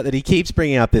points out that he keeps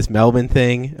bringing up this Melbourne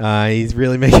thing. He's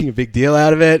really making a big deal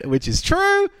out of it, which is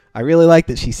true. I really like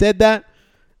that she said that.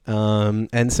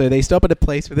 And so they stop at a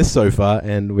place with a sofa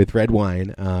and with red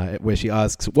wine, where she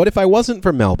asks, what if I wasn't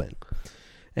from Melbourne?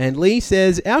 And Lee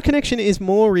says, our connection is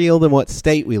more real than what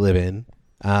state we live in.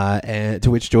 And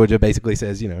to which Georgia basically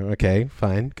says, okay,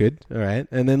 fine, good, all right.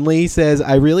 And then Lee says,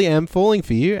 I really am falling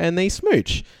for you, and they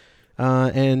smooch.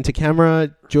 And to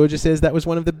camera, Georgia says that was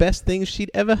one of the best things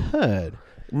she'd ever heard.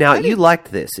 Now, you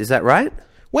liked this, is that right?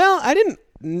 Well, I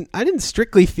didn't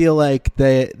strictly feel like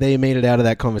they made it out of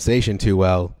that conversation too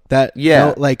well. I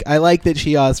like that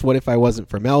she asked, what if I wasn't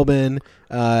from Melbourne?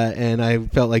 And I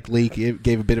felt like Lee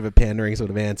gave a bit of a pandering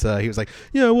sort of answer. He was like,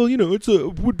 yeah, well,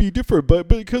 it would be different, but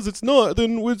because it's not,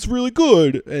 then it's really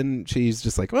good. And she's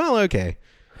just like, well, okay.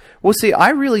 Well, see, I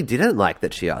really didn't like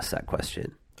that she asked that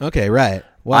question. Okay, right.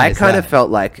 Why I kind of felt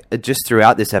like just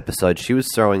throughout this episode, she was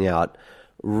throwing out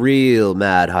real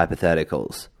mad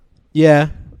hypotheticals. Yeah.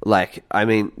 Like, I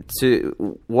mean,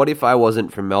 what if I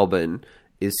wasn't from Melbourne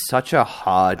is such a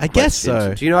hard question. I guess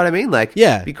so. Do you know what I mean? Like,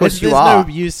 yeah, because there's no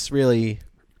use really.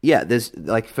 Yeah, there's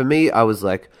like, for me, I was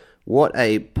like, what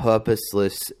a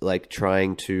purposeless, like,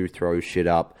 trying to throw shit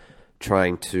up,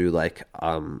 trying to like,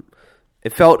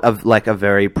 it felt of like a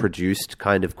very produced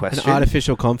kind of question. An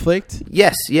artificial conflict?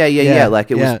 Yes. Yeah.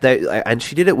 Like it was, and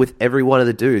she did it with every one of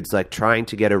the dudes, like trying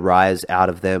to get a rise out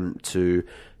of them to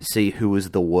see who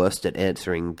was the worst at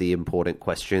answering the important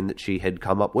question that she had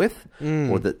come up with,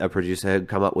 or that a producer had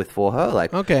come up with for her.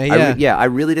 Like, okay, yeah. I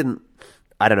really didn't.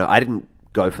 I don't know. I didn't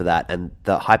go for that, and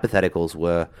the hypotheticals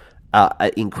were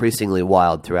increasingly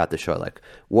wild throughout the show. Like,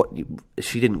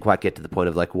 she didn't quite get to the point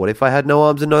of like, what if I had no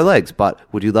arms and no legs, but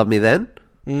would you love me then?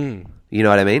 You know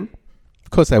what I mean? Of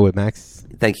course I would, Max.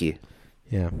 Thank you.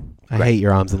 Yeah. I hate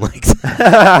your arms and legs.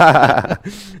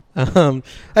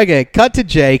 Okay, cut to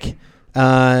Jake.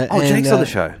 Jake's on the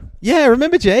show. Yeah,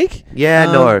 remember Jake?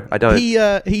 Yeah, no, I don't.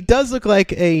 He does look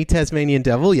like a Tasmanian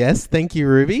devil, yes. Thank you,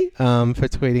 Ruby, for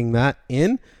tweeting that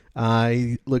in.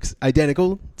 He looks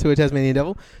identical to a Tasmanian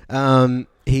devil.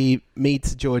 He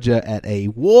meets Georgia at a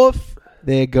wharf.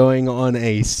 They're going on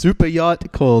a super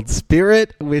yacht called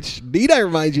Spirit, which, need I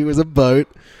remind you, is a boat.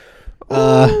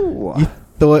 You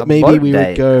thought A maybe boat we date.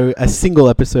 would go a single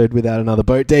episode without another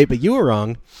boat date, but you were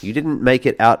wrong. You didn't make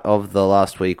it out of the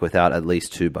last week without at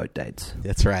least 2 boat dates.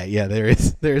 That's right. Yeah, there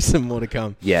is some more to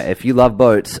come. Yeah, if you love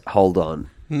boats, hold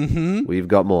on. Mm-hmm. We've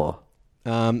got more.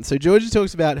 So Georgia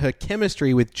talks about her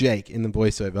chemistry with Jake in the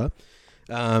voiceover.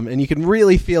 And you can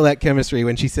really feel that chemistry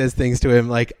when she says things to him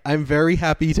like, "I'm very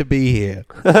happy to be here."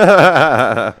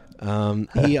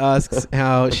 He asks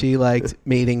how she liked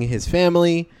meeting his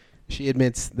family. She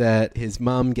admits that his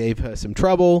mum gave her some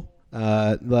trouble,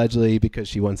 largely because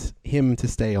she wants him to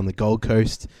stay on the Gold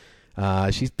Coast.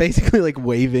 She's basically like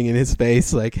waving in his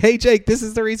face like, "Hey, Jake, this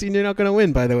is the reason you're not going to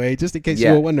win, by the way, just in case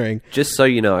you were wondering." Just so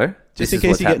you know. Just in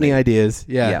case you get any ideas.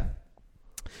 Yeah.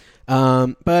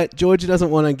 But Georgia doesn't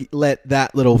want to let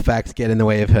that little fact get in the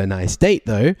way of her nice date,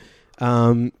 though.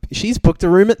 She's booked a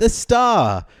room at the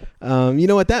Star. You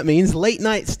know what that means? Late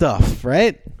night stuff,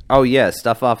 right? Oh, yeah.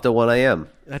 Stuff after 1 a.m.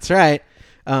 That's right.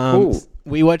 Cool.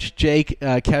 We watch Jake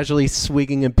casually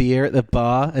swigging a beer at the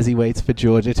bar as he waits for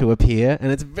Georgia to appear.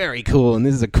 And it's very cool. And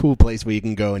this is a cool place where you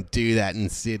can go and do that in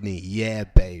Sydney. Yeah,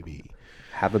 baby.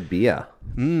 Have a beer.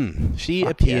 She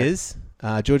appears.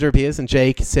 Georgia appears, and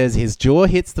Jake says his jaw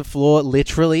hits the floor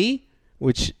literally,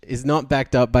 which is not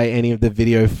backed up by any of the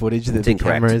video footage that the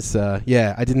incorrect. cameras.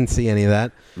 I didn't see any of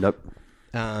that. Nope.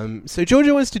 So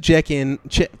Georgia wants to check in.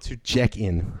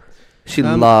 She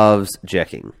loves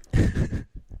jacking.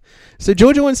 So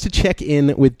Georgia wants to check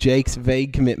in with Jake's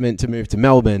vague commitment to move to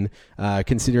Melbourne,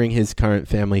 considering his current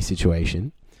family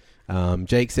situation.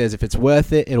 Jake says if it's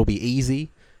worth it, it'll be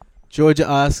easy. Georgia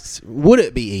asks, would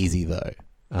it be easy, though?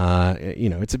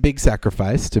 It's a big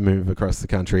sacrifice to move across the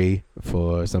country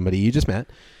for somebody you just met.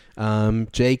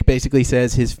 Jake basically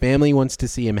says his family wants to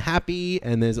see him happy,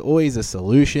 and there's always a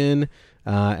solution,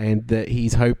 and that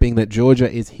he's hoping that Georgia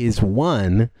is his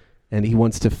one, and he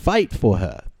wants to fight for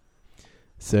her.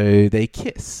 So they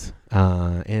kiss,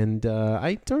 and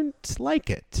I don't like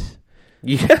it.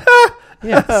 Yeah.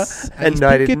 Yes. And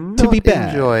I I think did it not to be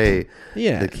bad. enjoy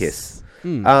Yes. the kiss.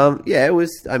 Mm. It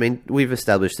was, I mean, we've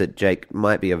established that Jake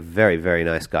might be a very, very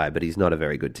nice guy, but he's not a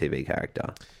very good TV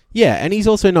character. Yeah, and he's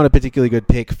also not a particularly good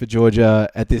pick for Georgia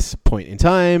at this point in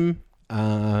time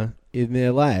in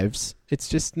their lives. It's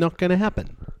just not going to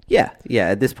happen. Yeah.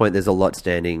 At this point, there's a lot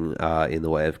standing in the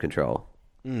way of control.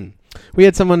 We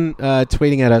had someone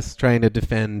tweeting at us trying to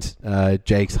defend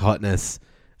Jake's hotness.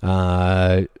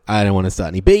 I don't want to start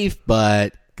any beef,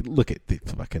 but look at the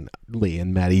fucking Lee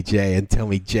and Matty J and tell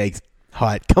me Jake's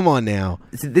hot. Come on now.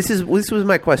 This was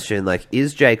my question. Like,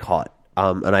 is Jake hot?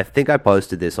 And I think I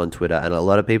posted this on Twitter, and a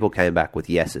lot of people came back with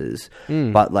yeses.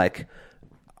 But like,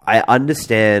 I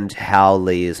understand how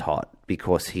Lee is hot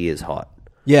because he is hot.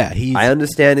 Yeah, I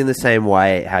understand in the same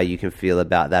way how you can feel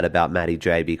about Matty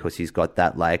J because he's got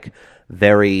that like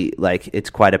very like it's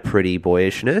quite a pretty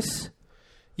boyishness.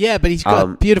 Yeah, but he's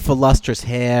got beautiful lustrous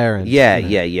hair and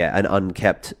an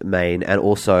unkept mane and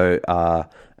also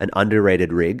an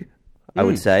underrated rig, I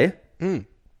would say.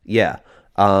 Yeah.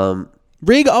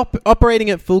 Rig operating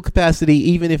at full capacity,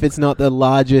 even if it's not the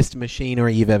largest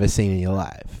machinery you've ever seen in your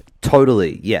life.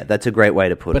 Totally. Yeah, that's a great way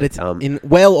to put it. But it's in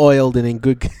well oiled and in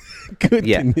good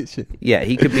condition. Yeah,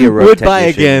 he could be a road Would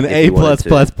buy technician again. if A he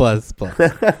wanted plus.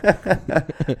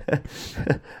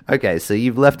 Okay, so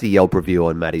you've left a Yelp review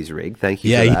on Matty's rig. Thank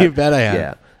you. Yeah, for that. you bet I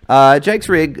have. Yeah. Jake's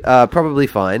rig probably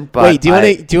fine. But wait, do you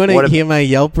want to hear my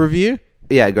Yelp review?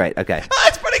 Yeah, great. Okay.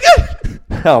 It's pretty good.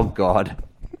 Oh God.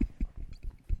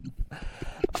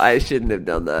 I shouldn't have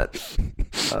done that.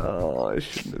 Oh, I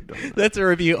shouldn't have done that. That's a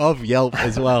review of Yelp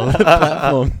as well, the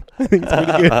platform. I think it's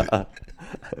pretty good.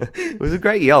 It was a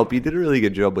great Yelp. You did a really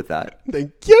good job with that.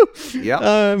 Thank you. Yeah.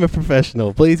 I'm a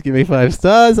professional. Please give me 5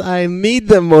 stars. I need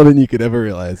them more than you could ever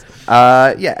realize.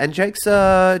 And Jake's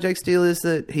deal is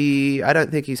that I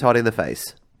don't think he's hot in the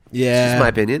face. Yeah. It's just my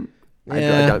opinion.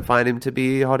 Yeah. I don't find him to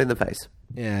be hot in the face.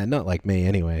 Yeah, not like me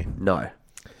anyway. No.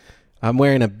 I'm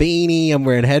wearing a beanie. I'm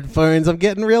wearing headphones. I'm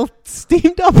getting real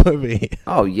steamed up over here.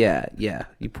 Oh, yeah.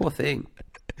 You poor thing.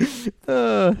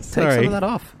 Sorry. Take some of that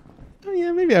off. Oh,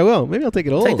 yeah, maybe I will. Maybe I'll take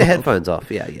it all Take the off. headphones off.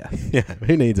 Yeah. Yeah,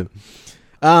 who needs them?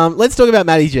 Let's talk about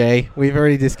Matty J. We've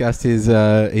already discussed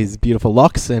his beautiful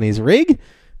locks and his rig.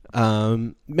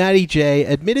 Matty J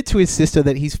admitted to his sister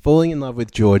that he's falling in love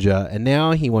with Georgia, and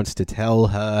now he wants to tell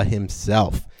her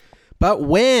himself. But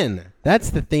when? That's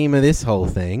the theme of this whole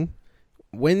thing.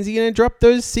 When's he going to drop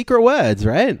those secret words,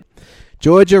 right?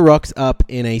 Georgia rocks up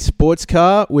in a sports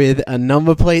car with a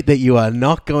number plate that you are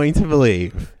not going to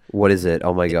believe. What is it?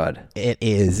 Oh my god. It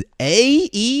is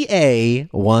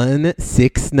AEA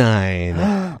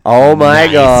 169. Oh my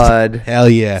Nice. God. Hell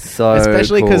yeah. So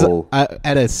especially because cool.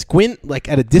 at a squint, like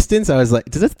at a distance, I was like,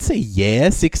 does it say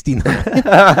 69?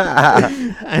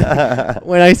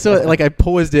 When I saw it, like I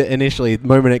paused it initially the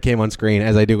moment it came on screen,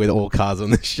 as I do with all cars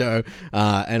on the show,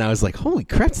 and I was like, holy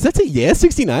crap, does that say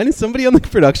 69? Is somebody on the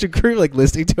production crew like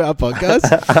listening to our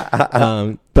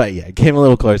podcast? But yeah, it came a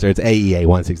little closer. It's AEA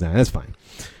 169. That's fine.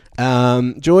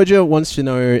 Georgia wants to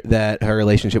know that her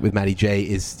relationship with Matty J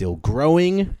is still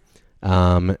growing.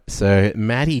 So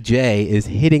Matty J is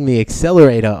hitting the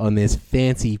accelerator on this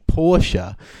fancy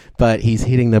Porsche, but he's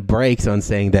hitting the brakes on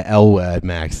saying the L word,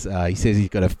 Max. He says he's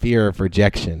got a fear of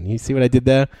rejection. You see what I did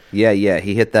there? Yeah.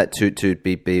 He hit that toot toot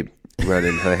beep beep,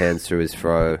 running her hands through his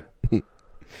fro.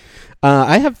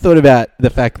 I have thought about the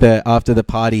fact that after the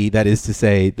party, that is to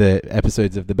say the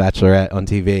episodes of The Bachelorette on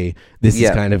TV, this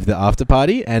is kind of the after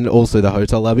party and also the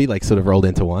hotel lobby, like sort of rolled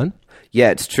into one.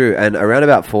 Yeah, it's true. And around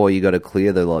about 4, you got to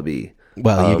clear the lobby.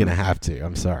 Well, you're going to have to.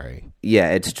 I'm sorry. Yeah,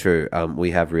 it's true.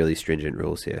 We have really stringent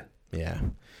rules here. Yeah.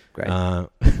 Great.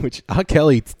 Which R.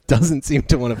 Kelly doesn't seem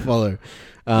to want to follow.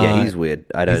 Yeah, he's weird.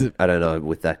 I don't know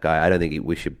with that guy. I don't think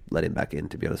we should let him back in,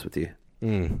 to be honest with you.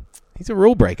 He's a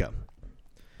rule breaker.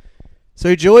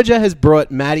 So Georgia has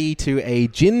brought Maddie to a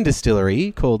gin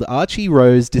distillery called Archie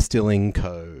Rose Distilling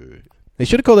Co. They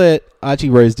should have called it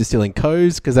Archie Rose Distilling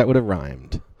Co.'s because that would have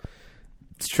rhymed.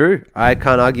 It's true. I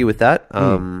can't argue with that.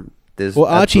 There's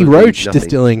Archie Roach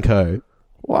Distilling Co.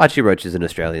 Well, Archie Roach is an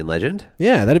Australian legend.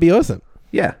 Yeah, that'd be awesome.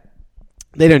 Yeah.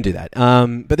 They don't do that.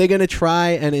 But they're going to try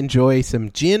and enjoy some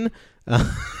gin.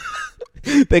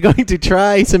 They're going to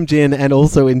try some gin and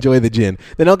also enjoy the gin.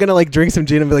 They're not going to like drink some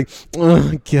gin and be like,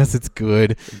 oh, I guess it's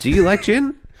good. Do you like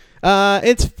gin?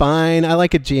 It's fine. I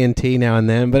like a G&T now and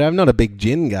then, but I'm not a big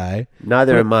gin guy.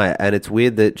 Neither am I. And it's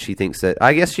weird that she thinks that...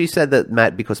 I guess she said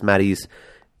that because Matty's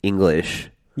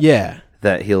English... Yeah.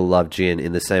 That he'll love gin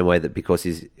in the same way that because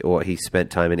he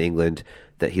spent time in England,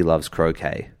 that he loves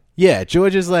croquet. Yeah,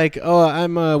 George is like, oh,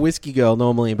 I'm a whiskey girl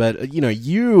normally, but,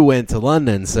 you went to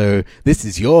London, so this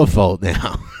is your fault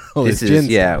now.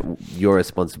 You're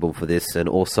responsible for this. And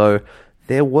also,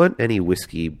 there weren't any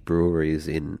whiskey breweries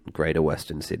in Greater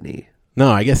Western Sydney. No,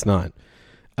 I guess not.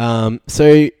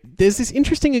 So there's this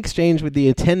interesting exchange with the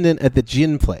attendant at the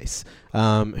gin place,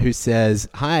 who says,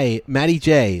 "Hi, Matty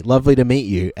J, lovely to meet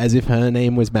you," as if her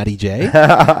name was Matty J.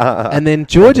 And then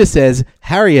Georgia says,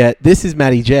 "Harriet, this is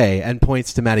Matty J," and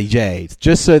points to Matty J,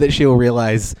 just so that she'll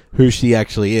realize who she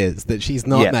actually is, that she's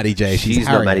not Matty J, she's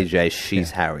Harriet. Not Matty J, she's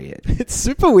Harriet. It's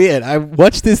super weird. I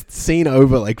watched this scene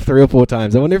over like 3 or 4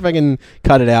 times. I wonder if I can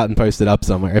cut it out and post it up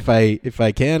somewhere. If I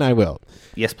can, I will.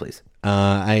 Yes, please.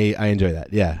 I enjoy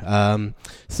that, yeah.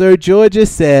 So Georgia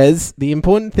says the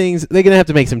important things... They're going to have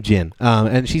to make some gin.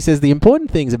 And she says the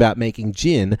important things about making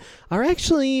gin are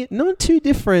actually not too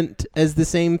different as the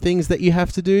same things that you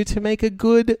have to do to make a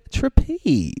good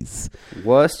trapeze.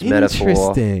 Worst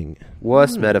Interesting.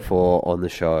 metaphor on the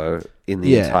show in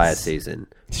the entire season.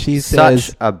 She says...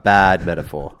 Such a bad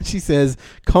metaphor. She says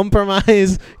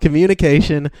compromise,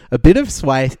 communication, a bit of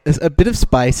spice, and a bit of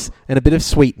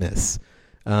sweetness.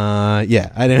 I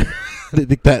don't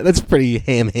think that's pretty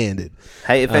ham-handed.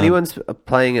 Hey, if anyone's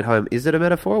playing at home, is it a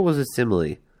metaphor or was it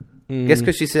simile? Guess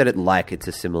because she said it like it's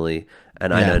a simile,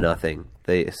 and I know nothing.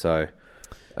 It's a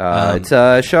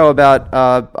show about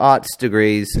arts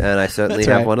degrees, and I certainly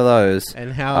have one of those.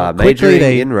 And how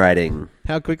majoring in writing.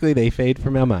 How quickly they fade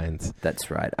from our minds. That's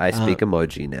right. I speak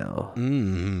emoji now.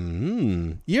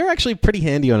 You're actually pretty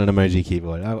handy on an emoji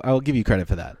keyboard. I'll give you credit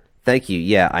for that. Thank you.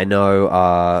 Yeah, I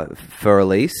know for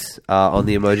Elise on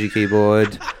the emoji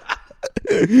keyboard.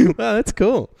 Wow, that's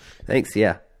cool. Thanks,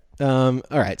 yeah. All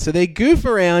right, so they goof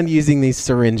around using these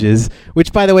syringes,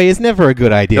 which, by the way, is never a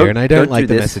good idea, and I don't like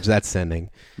the message that's sending.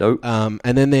 Nope.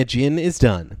 And then their gin is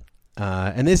done.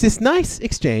 And there's this nice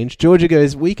exchange. Georgia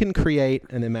goes, "We can create,"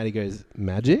 and then Maddie goes,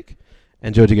 "Magic?"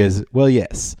 And Georgia goes, "Well,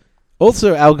 yes.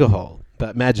 Also alcohol.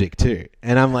 But magic too."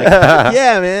 And I'm like,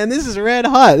 yeah, man, this is red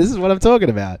hot. This is what I'm talking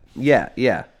about.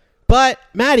 Yeah. But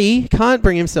Matty can't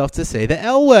bring himself to say the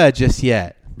L word just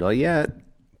yet. Not yet.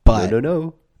 But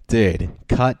no. Dude,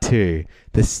 cut to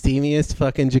the steamiest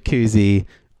fucking jacuzzi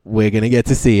we're going to get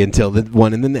to see until the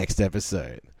one in the next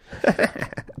episode.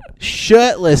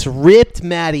 Shirtless, ripped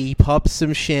Matty pops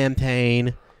some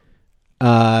champagne.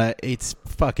 It's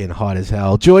fucking hot as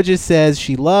hell. Georgia says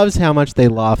she loves how much they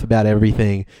laugh about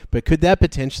everything, but could that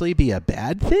potentially be a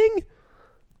bad thing?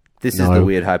 This is the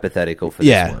weird hypothetical for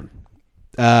this one.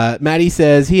 Matty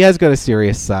says he has got a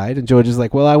serious side, and Georgia's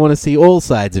like, well, I want to see all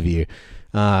sides of you.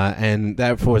 And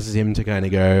that forces him to kind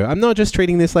of go, I'm not just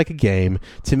treating this like a game.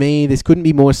 To me, this couldn't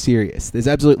be more serious. There's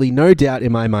absolutely no doubt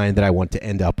in my mind that I want to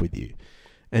end up with you.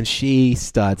 And she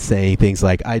starts saying things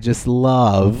like, I just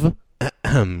love,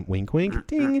 wink, wink,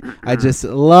 ding, I just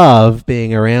love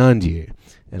being around you.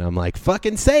 And I'm like,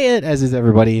 fucking say it, as is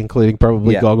everybody, including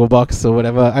probably Gogglebox or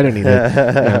whatever. I don't need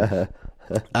it.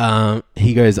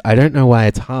 He goes, I don't know why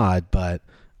it's hard, but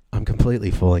I'm completely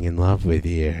falling in love with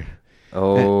you.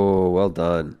 Oh, well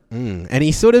done. And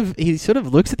he sort of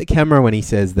looks at the camera when he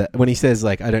says that, when he says,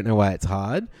 like, I don't know why it's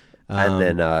hard. And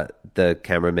then the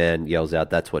cameraman yells out,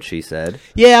 that's what she said.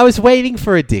 Yeah, I was waiting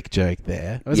for a dick joke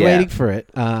there. I was waiting for it.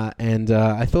 And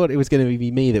I thought it was going to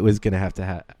be me that was going to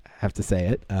have to say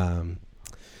it.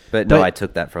 But no, I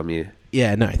took that from you.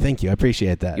 Yeah, no, thank you. I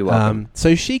appreciate that. You're welcome.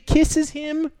 So she kisses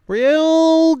him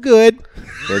real good.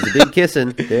 There's a big kissing.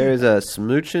 There is a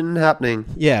smooching happening.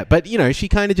 Yeah, but, you know, she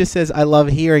kind of just says, I love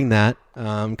hearing that,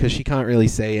 because she can't really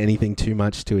say anything too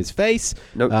much to his face.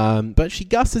 Nope. But she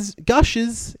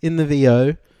gushes in the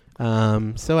VO.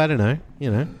 So I don't know,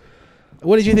 you know.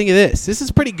 What did you think of this? This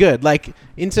is pretty good. Like,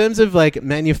 in terms of, like,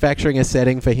 manufacturing a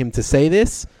setting for him to say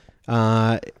this,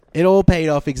 it all paid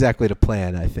off exactly to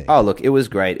plan, I think. Oh, look, it was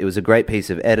great. It was a great piece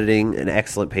of editing, an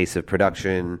excellent piece of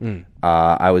production.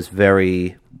 I was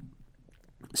very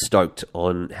stoked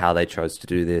on how they chose to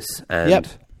do this.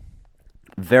 And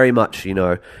very much, you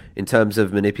know, in terms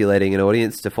of manipulating an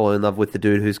audience to fall in love with the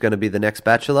dude who's going to be the next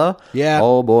Bachelor. Yeah.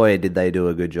 Oh, boy, did they do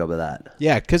a good job of that.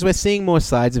 Yeah, because we're seeing more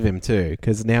sides of him, too.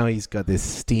 Because now he's got this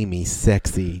steamy,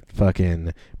 sexy,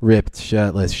 fucking ripped,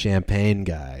 shirtless champagne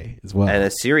guy as well. And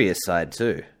a serious side,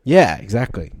 too. Yeah,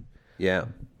 exactly. Yeah.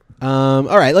 All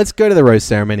right, let's go to the rose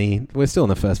ceremony. We're still in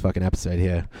the first fucking episode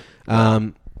here.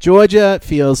 Georgia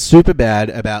feels super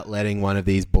bad about letting one of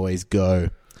these boys go.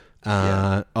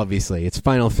 Obviously, it's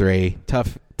final three.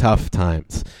 Tough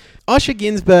times. Osher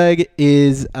Ginsburg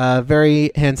is a very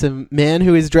handsome man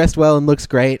who is dressed well and looks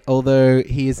great, although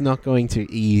he is not going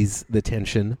to ease the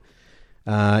tension.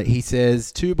 He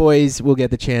says 2 boys will get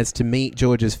the chance to meet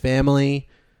Georgia's family,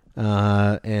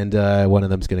 and one of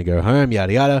them's going to go home,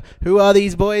 yada yada. Who are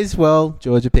these boys? Well,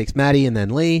 Georgia picks Maddie and then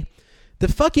Lee. The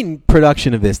fucking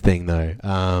production of this thing,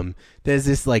 though, there's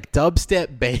this, like,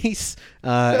 dubstep bass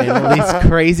and all these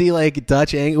crazy, like,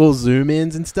 Dutch angle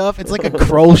zoom-ins and stuff. It's like a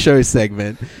Kroll Show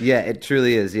segment. Yeah, it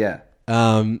truly is, yeah.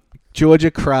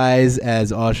 Georgia cries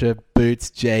as Osher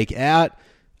boots Jake out.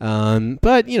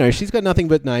 But, you know, she's got nothing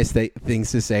but nice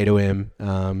things to say to him.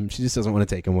 She just doesn't want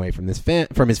to take him away from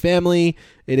from his family.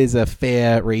 It is a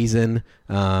fair reason.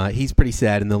 He's pretty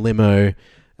sad in the limo.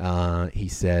 He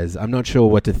says, I'm not sure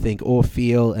what to think or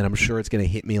feel, and I'm sure it's going to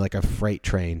hit me like a freight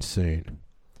train soon.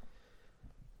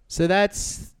 So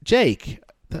that's Jake.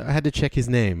 I had to check his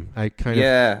name. I kind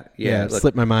of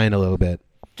slipped my mind a little bit.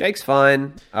 Jake's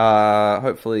fine.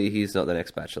 Hopefully he's not the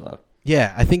next Bachelor.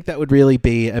 Yeah, I think that would really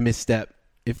be a misstep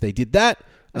if they did that.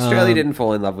 Australia didn't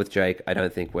fall in love with Jake. I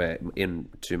don't think we're in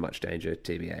too much danger,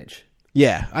 TBH.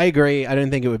 Yeah, I agree. I don't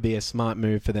think it would be a smart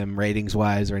move for them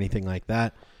ratings-wise or anything like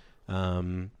that.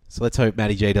 So let's hope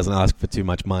Matty J doesn't ask for too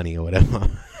much money or whatever.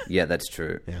 Yeah, that's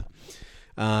true. Yeah.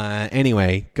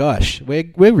 Anyway, gosh,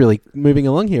 we're really moving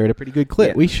along here at a pretty good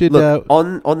clip. Yeah. We should... Look,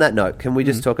 on that note, can we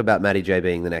just talk about Matty J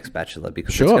being the next Bachelor?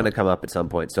 Because it's going to come up at some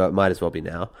point, so it might as well be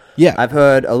now. Yeah. I've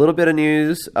heard a little bit of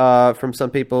news from some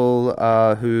people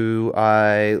who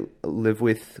I live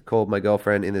with, called my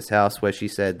girlfriend in this house, where she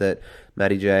said that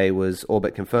Matty J was all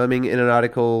but confirming in an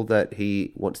article that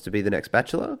he wants to be the next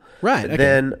Bachelor. Right, okay.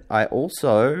 Then I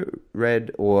also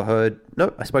read or heard...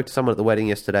 No, I spoke to someone at the wedding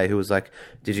yesterday who was like,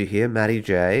 did you hear Matty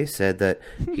J said that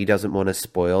he doesn't want to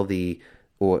spoil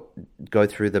or go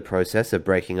through the process of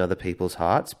breaking other people's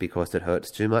hearts because it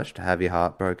hurts too much to have your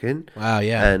heart broken. Wow,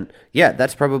 yeah. And yeah,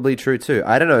 that's probably true too.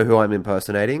 I don't know who I'm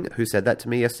impersonating, who said that to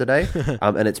me yesterday.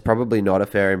 And it's probably not a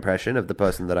fair impression of the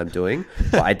person that I'm doing.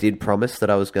 But I did promise that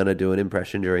I was going to do an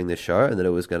impression during this show and that it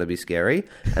was going to be scary.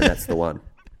 And that's the one.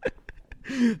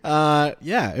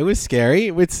 Yeah, it was scary.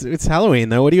 It's Halloween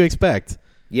though. What do you expect?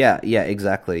 Yeah,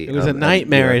 exactly. It was a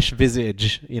nightmarish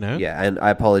visage, you know? Yeah, and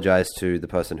I apologize to the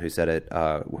person who said it,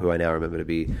 who I now remember to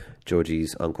be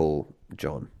Georgie's uncle,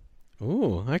 John.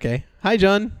 Ooh, okay. Hi,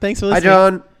 John. Thanks for listening.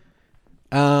 Hi,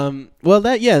 John. Well,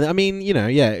 I mean, you know,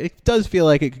 yeah, it does feel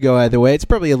like it could go either way. It's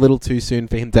probably a little too soon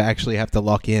for him to actually have to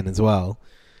lock in as well.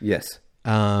 Yes.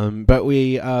 But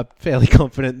we are fairly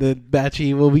confident that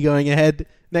Batchy will be going ahead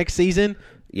next season.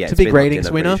 Yeah, it's a big ratings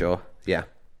I'm winner. sure. Yeah.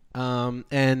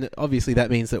 And obviously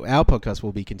that means that our podcast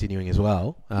will be continuing as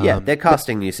well. Yeah, they're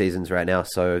casting new seasons right now,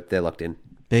 so they're locked in.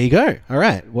 There you go. All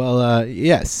right. Well,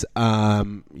 yes.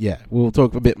 We'll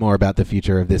talk a bit more about the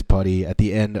future of this potty at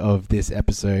the end of this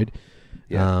episode.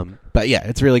 Yeah. But yeah,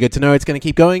 it's really good to know it's going to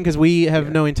keep going because we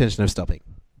have no intention of stopping.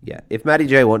 Yeah. If Matty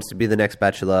J wants to be the next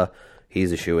Bachelor,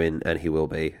 he's a shoo-in, and he will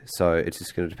be. So it's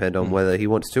just going to depend on whether he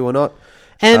wants to or not.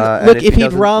 And look, if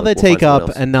he'd rather we'll take find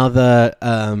up someone else. another,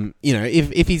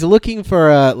 if he's looking for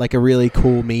a really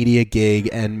cool media gig,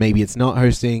 and maybe it's not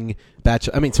hosting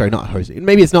Bachelor. I mean, sorry, not hosting.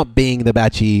 Maybe it's not being the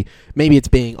Batchy. Maybe it's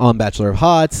being on Bachelor of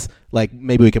Hearts. Like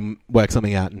maybe we can work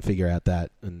something out and figure out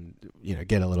that, and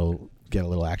get a little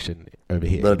action over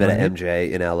here. A little bit of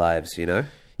MJ in our lives,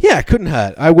 Yeah, it couldn't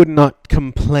hurt. I would not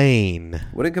complain.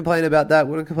 Wouldn't complain about that.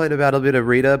 Wouldn't complain about a bit of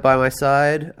Rita by my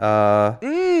side. A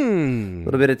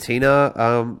little bit of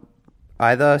Tina.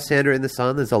 Either Sandra in the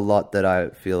Sun. There's a lot that I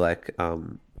feel like I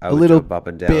would jump up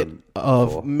and down. A little bit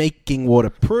of for. making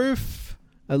waterproof.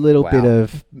 A little Wow. bit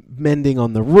of mending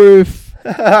on the roof.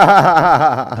 Etc.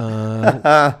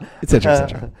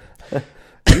 etc.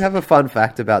 Do you have a fun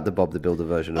fact about the Bob the Builder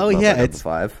version of Mambo number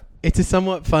 5? It's a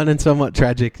somewhat fun and somewhat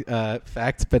tragic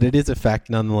fact, but it is a fact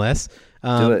nonetheless.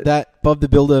 Do it. That Bob the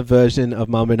Builder version of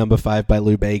Mambo number 5 by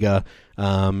Lou Bega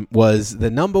was the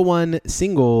number 1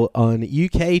 single on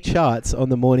UK charts on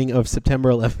the morning of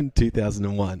September 11,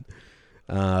 2001.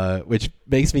 Which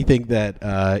makes me think that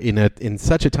in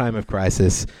such a time of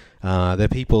crisis, the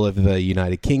people of the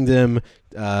United Kingdom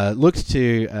looked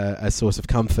to a source of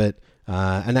comfort,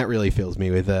 and that really fills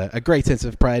me with a great sense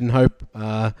of pride and hope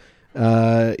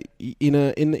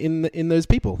in those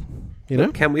people.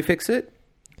 Can we fix it?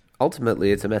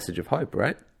 Ultimately, it's a message of hope,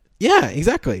 right? Yeah,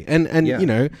 exactly. And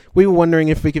Yeah. we were wondering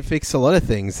if we could fix a lot of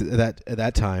things at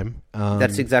that time.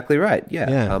 That's exactly right.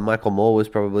 Yeah. Michael Moore was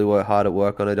probably hard at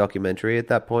work on a documentary at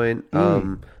that point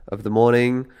of the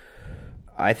morning.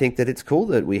 I think that it's cool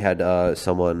that we had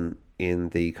someone in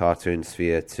the cartoon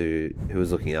sphere who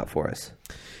was looking out for us.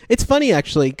 It's funny,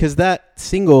 actually, because that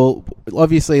single,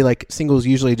 obviously, like, singles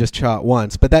usually just chart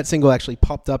once, but that single actually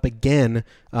popped up again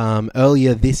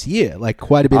earlier this year, like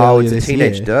quite a bit earlier this year. Oh,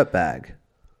 it's a Teenage Dirtbag.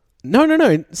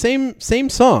 No. Same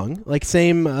song. Like,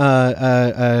 same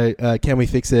Can We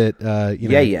Fix It?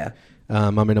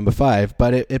 Mambo number 5.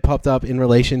 But it popped up in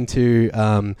relation to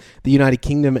the United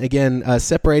Kingdom, again,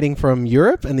 separating from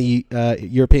Europe and the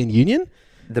European Union.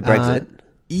 The Brexit.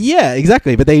 Yeah,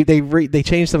 exactly. But they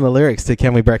changed some of the lyrics to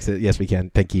 "Can we Brexit?" Yes, we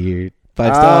can. Thank you.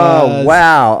 5 stars. Oh,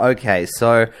 wow. Okay,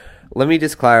 so let me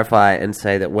just clarify and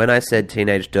say that when I said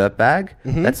Teenage Dirtbag,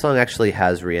 that song actually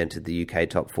has re-entered the UK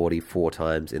Top 40 4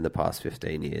 times in the past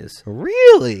 15 years.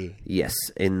 Really? Yes,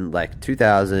 in like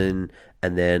 2000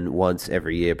 and then once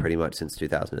every year pretty much since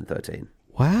 2013.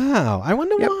 Wow. I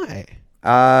wonder why.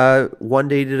 1D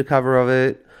did a cover of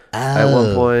it. At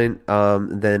one point,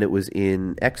 then it was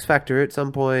in X Factor at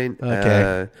some point.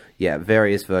 Okay.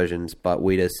 Various versions, but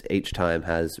Wheatus each time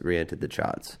has re-entered the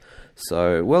charts.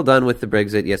 So, well done with the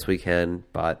Brexit. Yes, we can,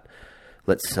 but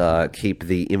let's keep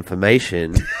the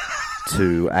information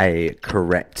to a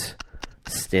correct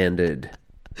standard,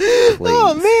 please.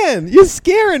 Oh, man. You're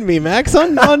scaring me, Max,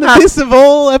 on this of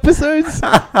all episodes.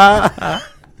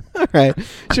 All right.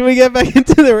 Should we get back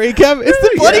into the recap? It's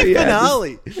the bloody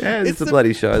finale. It's the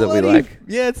bloody show that we like.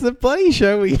 Yeah, it's the bloody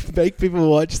show we make people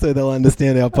watch so they'll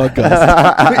understand our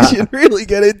podcast. We should really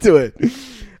get into it.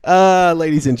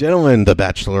 Ladies and gentlemen, The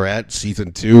Bachelorette,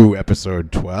 Season 2,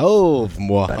 Episode 12.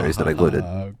 Batteries not included.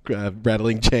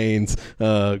 Rattling chains.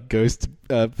 Ghost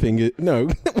fingers. No,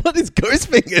 what is ghost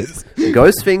fingers?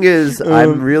 Ghost fingers,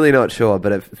 I'm really not sure,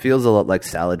 but it feels a lot like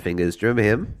Salad Fingers. Do you remember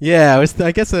him? Yeah,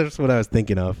 I guess that's what I was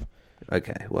thinking of.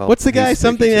 Okay, well. What's the guy? he's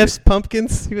Something spooky F's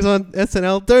Pumpkins? He was on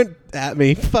SNL. Don't at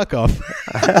me. Fuck off.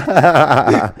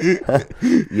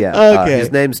 Yeah. Okay.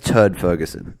 His name's Turd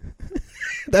Ferguson.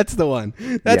 That's the one.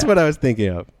 That's Yeah. what I was thinking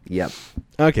of. Yep.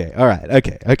 Okay. All right.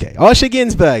 Okay. Osher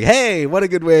Ginsburg. Hey, what a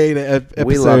good way to episode.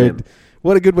 We love him.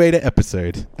 What a good way to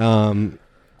episode.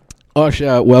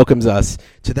 Osher welcomes us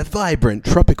to the vibrant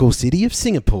tropical city of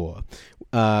Singapore,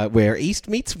 where East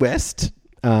meets West,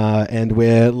 and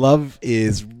where love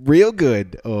is real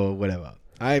good, or whatever.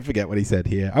 I forget what he said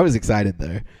here. I was excited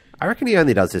though. I reckon he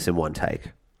only does this in one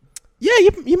take.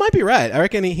 Yeah, you might be right. I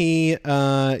reckon he's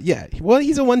a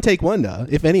one-take wonder,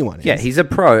 if anyone is. Yeah, he's a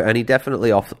pro, and he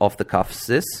definitely off the cuffs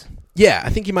this. Yeah, I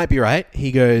think you might be right.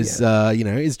 He goes,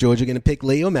 is Georgia going to pick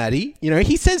Lee or Maddie?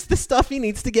 He says the stuff he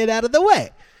needs to get out of the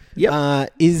way.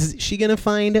 Yep. Is she going to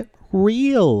find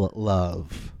real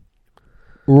love?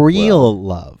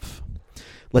 Love.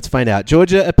 Let's find out.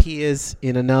 Georgia appears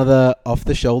in another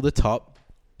off-the-shoulder top.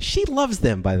 She loves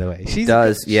them, by the way. She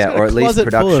does, yeah, or at least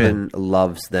production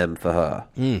loves them for her.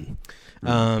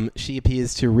 She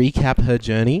appears to recap her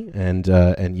journey and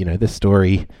the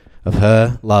story of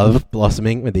her love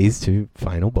blossoming with these two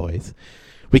final boys.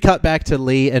 We cut back to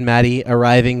Lee and Maddie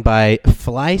arriving by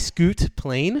Fly Scoot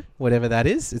plane, whatever that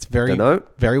is. It's very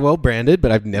well branded,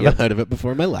 but I've never heard of it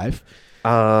before in my life.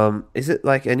 Is it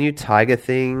like a new Tiger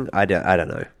thing? I don't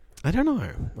know. I don't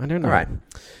know. All right.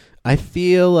 I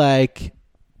feel like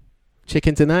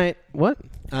chicken tonight. What?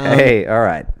 Hey, all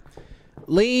right.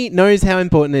 Lee knows how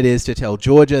important it is to tell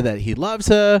Georgia that he loves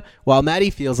her, while Maddie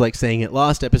feels like saying it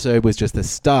last episode was just the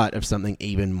start of something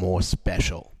even more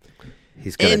special.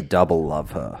 He's going to double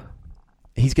love her.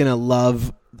 He's going to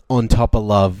love on top of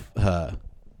love her.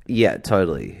 Yeah,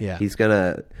 totally. Yeah. He's going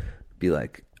to be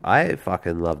like, I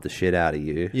fucking love the shit out of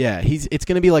you. Yeah, it's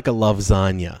going to be like a love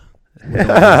lasagna.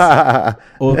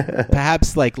 Or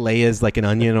perhaps like layers like an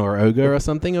onion or ogre or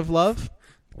something of love.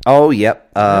 Oh,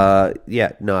 yep.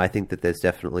 Yeah, no, I think that there's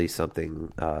definitely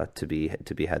something to be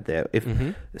had there.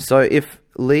 So if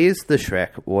Lee is the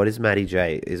Shrek, what is Matty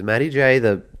J? Is Matty J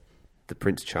the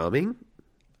Prince Charming?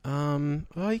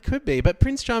 Well, he could be, but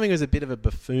Prince Charming was a bit of a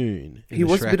buffoon. He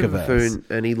was a bit of a buffoon,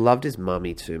 and he loved his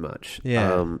mummy too much.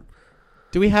 Yeah.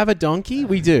 Do we have a donkey?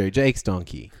 We do. Jake's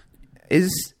donkey.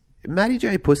 Is Matty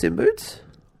J Puss in Boots?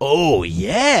 Oh,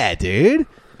 yeah, dude.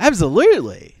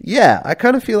 Absolutely. Yeah, I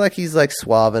kind of feel like he's like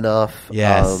suave enough.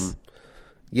 Yes.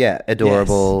 Yeah,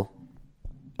 adorable. Yes.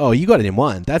 Oh, you got it in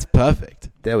one. That's perfect.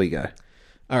 There we go.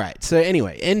 All right. So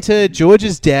anyway, enter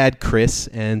George's dad, Chris,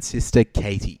 and sister,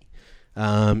 Katie.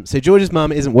 So George's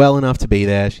mum isn't well enough to be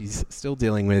there. She's still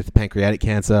dealing with pancreatic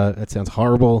cancer. That sounds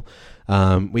horrible.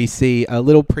 We see a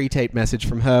little pre-taped message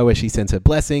from her where she sends her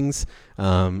blessings.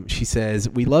 She says,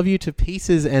 "We love you to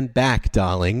pieces and back,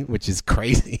 darling," which is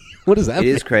crazy. What does that mean?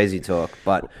 It is crazy talk,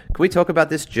 but can we talk about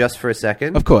this just for a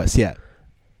second? Of course, yeah.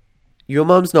 Your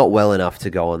mum's not well enough to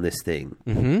go on this thing.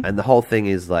 Mm-hmm. And the whole thing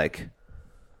is like,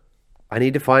 I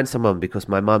need to find someone because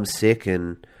my mum's sick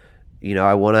and, you know,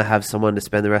 I want to have someone to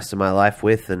spend the rest of my life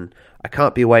with and I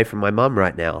can't be away from my mum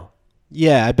right now.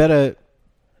 Yeah, I better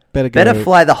go. Better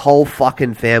fly the whole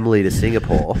fucking family to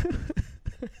Singapore.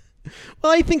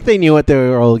 Well, I think they knew what they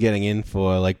were all getting in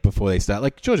for, like, before they start.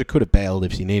 Like, Georgia could have bailed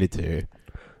if she needed to.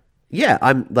 Yeah,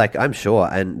 I'm sure.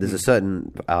 And there's a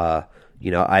certain,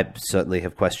 you know, I certainly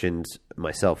have questioned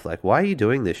myself, like, why are you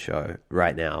doing this show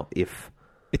right now? If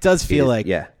it does feel like,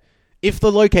 yeah, if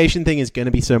the location thing is going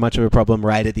to be so much of a problem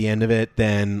right at the end of it,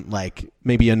 then, like,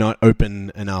 maybe you're not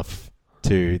open enough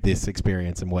to this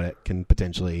experience and what it can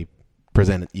potentially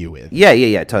present you with.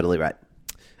 Yeah, totally right.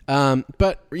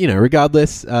 But, you know,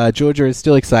 regardless, Georgia is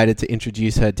still excited to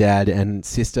introduce her dad and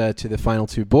sister to the final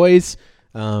two boys.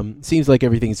 Seems like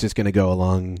everything's just going to go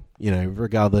along, you know,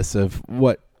 regardless of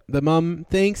what the mum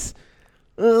thinks.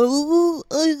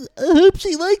 I hope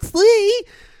she likes Lee.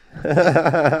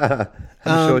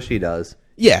 I'm sure she does.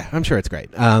 Yeah, I'm sure it's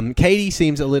great. Katie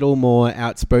seems a little more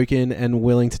outspoken and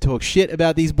willing to talk shit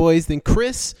about these boys than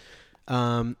Chris.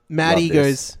 Maddie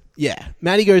goes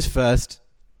first.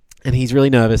 And he's really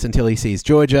nervous until he sees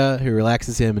Georgia, who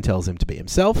relaxes him and tells him to be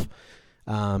himself.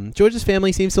 Georgia's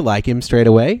family seems to like him straight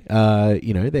away.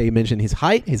 You know, they mention his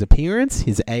height, his appearance,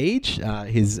 his age,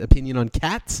 his opinion on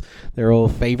cats. They're all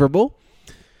favorable.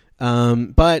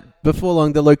 But before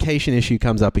long, the location issue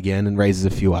comes up again and raises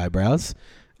a few eyebrows.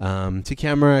 To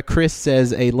camera, Chris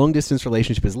says a long-distance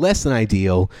relationship is less than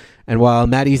ideal, and while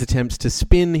Maddie's attempts to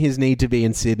spin his need to be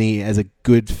in Sydney as a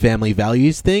good family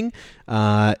values thing,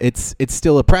 it's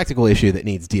still a practical issue that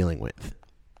needs dealing with.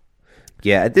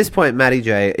 Yeah, at this point, Matty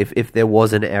J, if there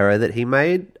was an error that he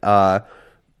made,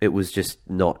 it was just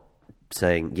not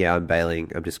saying, yeah, I'm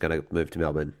bailing, I'm just going to move to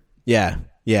Melbourne. Yeah.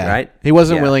 Right? He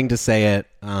wasn't willing to say it,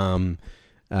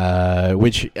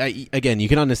 which, again, you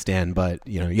can understand, but,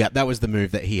 you know, yeah, that was the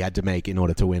move that he had to make in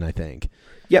order to win, I think.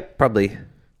 Yep, probably.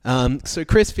 So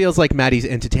Chris feels like Maddie's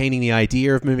entertaining the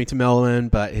idea of moving to Melbourne,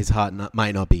 but his heart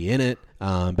might not be in it.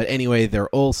 But anyway, they're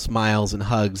all smiles and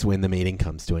hugs when the meeting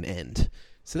comes to an end.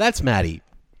 So that's Maddie.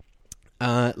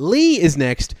 Lee is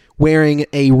next, wearing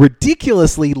a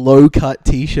ridiculously low-cut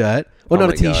T-shirt. Well,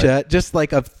 not a T-shirt, just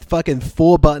like a fucking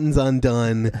 4 buttons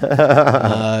undone,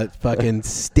 fucking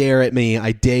stare at me,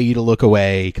 I dare you to look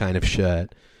away kind of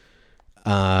shirt,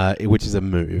 which is a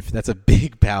move. That's a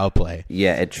big power play.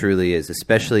 Yeah, it truly is,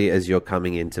 especially as you're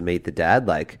coming in to meet the dad.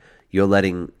 Like, you're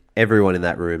letting everyone in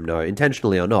that room know,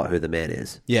 intentionally or not, who the man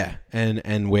is. Yeah,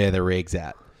 and where the rig's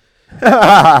at.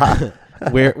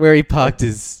 where he parked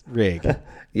his rig.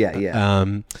 Yeah.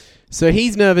 So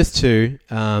he's nervous too,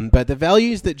 but the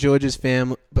values that George's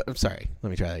family... I'm sorry, let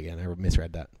me try that again. I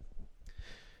misread that.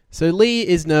 So Lee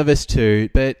is nervous too,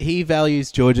 but he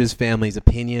values Georgia's family's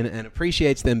opinion and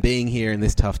appreciates them being here in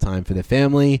this tough time for their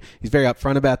family. He's very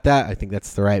upfront about that. I think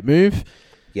that's the right move.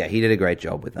 Yeah, he did a great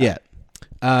job with that.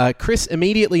 Yeah. Chris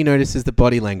immediately notices the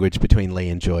body language between Lee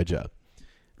and Georgia.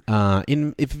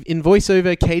 In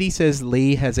voiceover, Katie says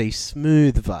Lee has a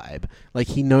smooth vibe, like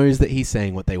he knows that he's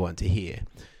saying what they want to hear.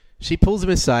 She pulls him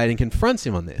aside and confronts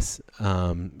him on this,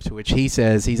 to which he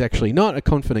says he's actually not a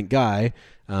confident guy,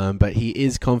 but he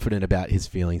is confident about his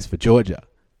feelings for Georgia.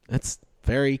 That's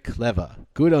very clever.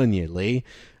 Good on you, Lee.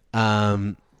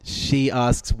 She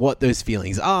asks what those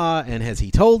feelings are, and has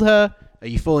he told her? Are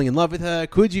you falling in love with her?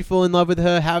 Could you fall in love with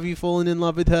her? Have you fallen in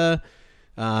love with her?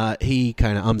 He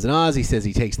kind of ums and ahs. He says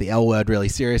he takes the L word really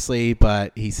seriously,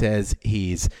 but he says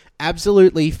he's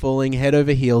absolutely falling head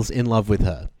over heels in love with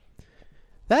her.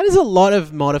 That is a lot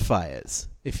of modifiers,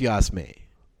 if you ask me.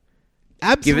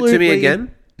 Absolutely. Give it to me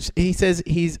again. He says,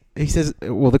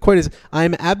 well, the quote is,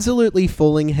 I'm absolutely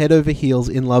falling head over heels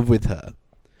in love with her.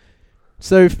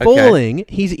 So falling,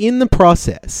 he's in the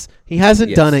process. He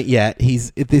hasn't done it yet.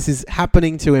 This is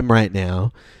happening to him right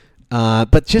now.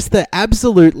 But just the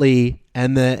absolutely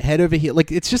and the head over heel,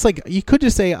 like it's just like you could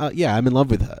just say, yeah, I'm in love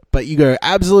with her, but you go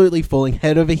absolutely falling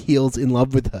head over heels in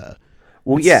love with her.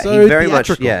 Well, it's yeah, so he very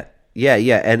theatrical. much,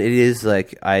 yeah, and it is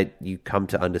like you come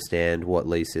to understand what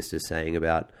Lee's sister's saying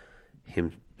about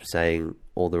him saying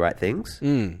all the right things.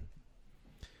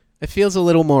 It feels a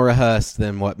little more rehearsed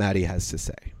than what Maddie has to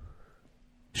say.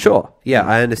 Sure, yeah,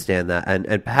 I understand that,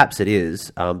 and perhaps it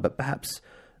is, but perhaps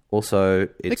also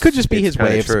it could just be his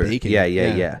way of true. speaking. Yeah.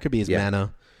 It could be his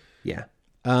manner. Yeah.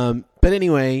 But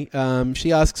anyway,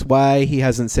 she asks why he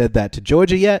hasn't said that to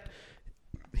Georgia yet.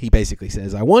 He basically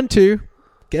says, I want to.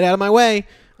 Get out of my way.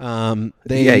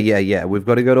 Yeah. We've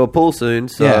got to go to a pool soon,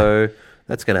 so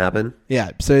that's going to happen.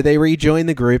 Yeah, so they rejoin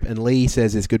the group, and Lee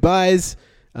says his goodbyes.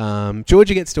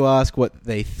 Georgia gets to ask what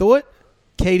they thought.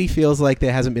 Katie feels like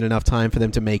there hasn't been enough time for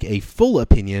them to make a full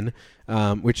opinion,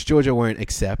 which Georgia won't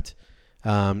accept.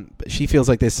 But she feels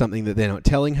like there's something that they're not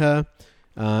telling her.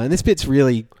 And this bit's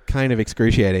really kind of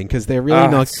excruciating because they're really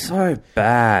not... It's so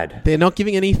bad. They're not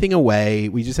giving anything away.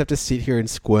 We just have to sit here and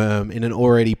squirm in an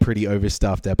already pretty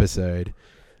overstuffed episode.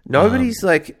 Nobody's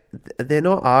they're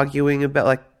not arguing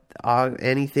about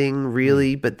anything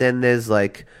really, but then there's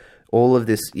all of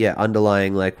this,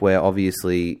 underlying, where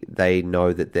obviously they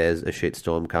know that there's a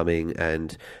shitstorm coming,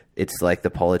 and it's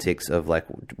the politics of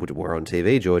we're on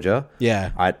TV, Georgia.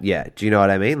 Yeah. Do you know what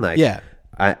I mean? Yeah.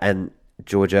 And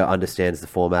Georgia understands the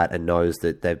format and knows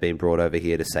that they've been brought over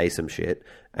here to say some shit,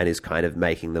 and is kind of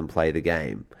making them play the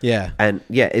game. Yeah. And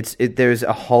there's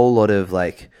a whole lot of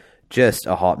just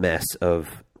a hot mess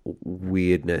of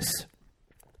weirdness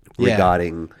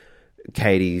regarding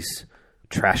Katie's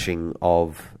trashing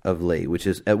of Lee, which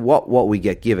is what we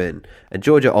get given, and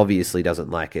Georgia obviously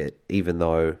doesn't like it, even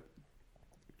though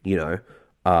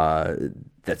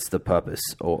that's the purpose,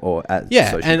 or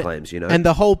so she claims, And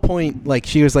the whole point,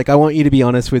 she was I want you to be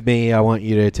honest with me. I want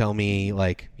you to tell me,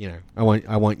 I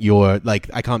want your,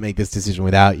 I can't make this decision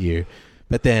without you.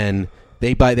 But then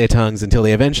they bite their tongues until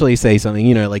they eventually say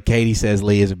something, Katie says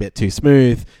Lee is a bit too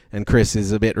smooth, and Chris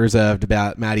is a bit reserved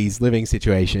about Maddie's living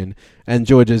situation, and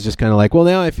Georgia's just kind of well,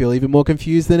 now I feel even more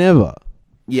confused than ever.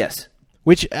 Yes.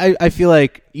 Which I feel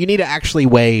like you need to actually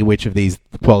weigh which of these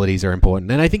qualities are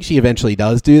important. And I think she eventually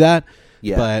does do that.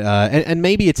 Yeah. But, and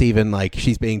maybe it's even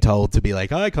she's being told to be I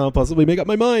can't possibly make up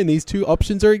my mind. These two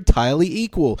options are entirely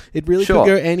equal. It really could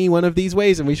go any one of these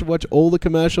ways, and we should watch all the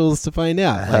commercials to find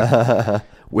out.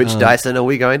 Which Dyson are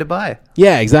we going to buy?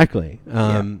 Yeah, exactly.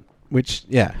 Which,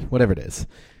 whatever it is.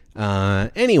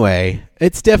 Anyway,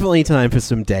 it's definitely time for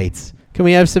some dates. Can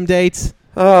we have some dates?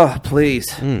 Oh, please.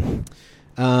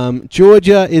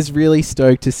 Georgia is really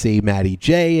stoked to see Maddie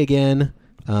J again,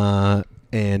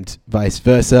 and vice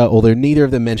versa, although neither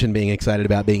of them mentioned being excited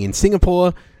about being in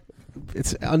Singapore.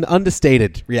 It's an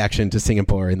understated reaction to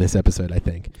Singapore in this episode, I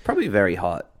think. Probably very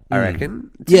hot, I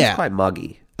reckon. It's quite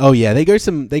muggy. Oh yeah, they go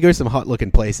some hot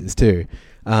looking places too.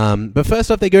 But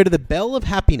first off, they go to the Bell of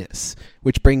Happiness,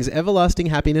 which brings everlasting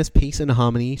happiness, peace, and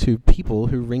harmony to people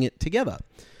who ring it together.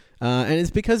 And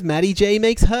it's because Maddie J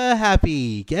makes her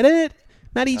happy. Get it?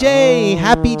 Maddie J,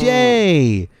 Happy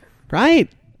J, right?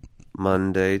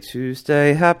 Monday,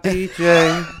 Tuesday, Happy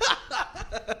J.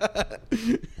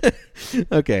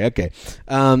 Okay.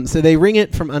 So they ring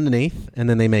it from underneath, and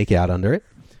then they make out under it.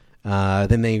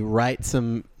 Then they write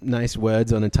some nice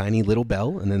words on a tiny little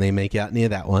bell, and then they make out near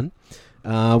that one.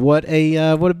 What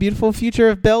a beautiful future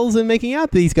of bells and making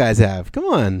out these guys have. Come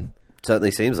on.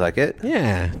 Certainly seems like it.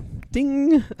 Yeah.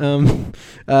 Ding. And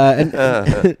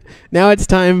now it's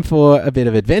time for a bit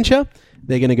of adventure.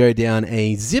 They're going to go down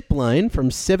a zip line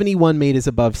from 71 meters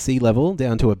above sea level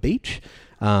down to a beach.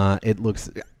 It looks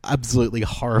absolutely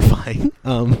horrifying,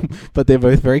 but they're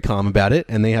both very calm about it,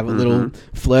 and they have a little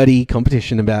flirty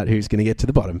competition about who's going to get to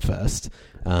the bottom first.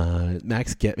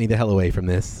 Max, get me the hell away from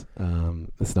this.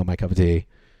 It's not my cup of tea.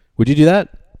 Would you do that?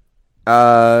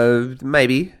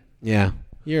 Maybe. Yeah.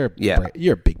 You're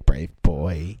a big brave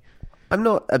boy. I'm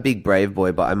not a big brave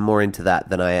boy, but I'm more into that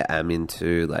than I am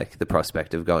into like the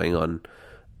prospect of going on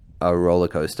a roller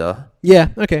coaster. Yeah,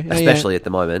 okay. Especially at the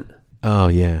moment. Oh,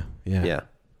 yeah.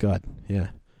 God, yeah.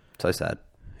 So sad.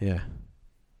 Yeah.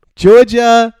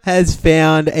 Georgia has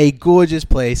found a gorgeous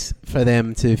place for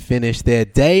them to finish their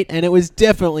date, and it was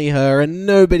definitely her, and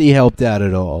nobody helped out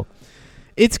at all.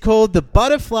 It's called the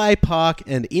Butterfly Park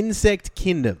and Insect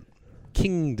Kingdom.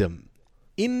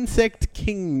 Insect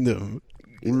Kingdom.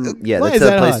 That's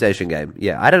a PlayStation game.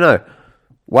 Yeah, I don't know.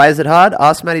 Why is it hard?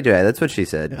 Ask Maddie J. That's what she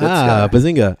said.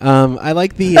 Bazinga. I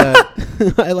like the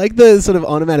I like the sort of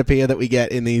onomatopoeia that we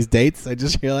get in these dates. I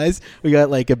just realized we got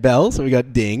like a bell, so we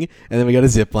got ding, and then we got a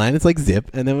zip line. It's like zip,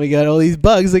 and then we got all these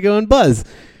bugs that go and buzz.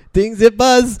 Ding, zip,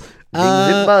 buzz. Ding,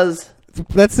 zip, buzz.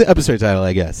 That's the episode title,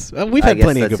 I guess. We've had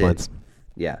plenty of good ones.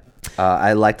 Yeah.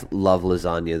 I liked Love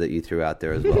Lasagna that you threw out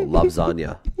there as well. Love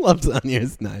Zanya. Love Zanya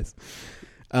is nice.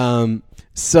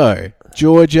 So,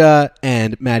 Georgia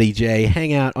and Maddie J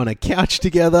hang out on a couch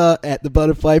together at the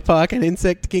Butterfly Park and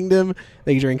Insect Kingdom.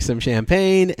 They drink some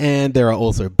champagne, and there are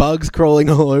also bugs crawling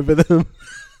all over them,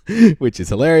 which is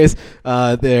hilarious.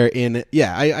 They're in...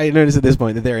 Yeah, I noticed at this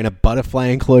point that they're in a butterfly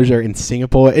enclosure in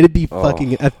Singapore. It'd be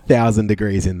fucking 1,000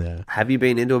 degrees in there. Have you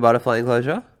been into a butterfly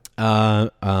enclosure? No,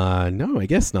 I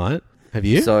guess not. Have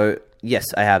you? So, yes,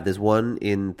 I have. There's one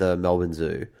in the Melbourne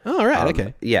Zoo. Oh, right,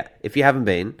 okay. Yeah, if you haven't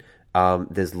been...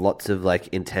 there's lots of like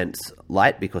intense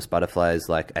light because butterflies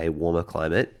like a warmer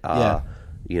climate,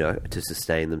 to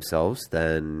sustain themselves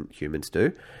than humans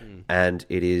do. And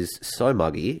it is so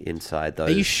muggy inside those.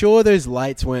 Are you sure those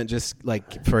lights weren't just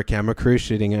like for a camera crew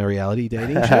shooting a reality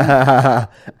dating show?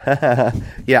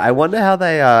 Yeah, I wonder how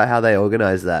they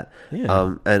organize that.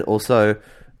 Yeah. And also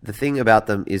the thing about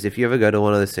them is if you ever go to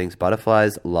one of those things,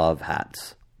 butterflies love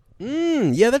hats.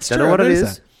 Yeah, that's true. Don't know what it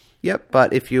is. Yep,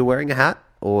 but if you're wearing a hat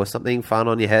or something fun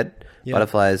on your head,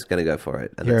 butterflies going to go for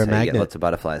it. And You're that's a how magnet. you get lots of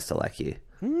butterflies to like you.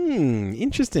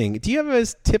 Interesting. Do you have a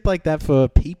tip like that for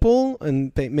people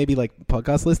and maybe like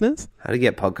podcast listeners? How to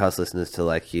get podcast listeners to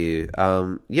like you?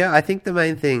 I think the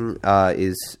main thing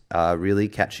is really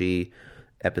catchy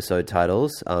episode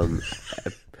titles.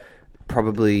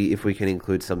 Probably if we can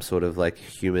include some sort of like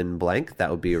human blank,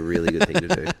 that would be a really good thing to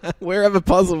do. Wherever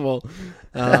possible.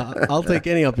 I'll take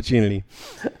any opportunity.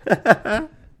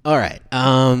 All right.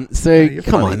 So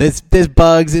come on. There's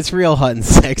bugs. It's real hot and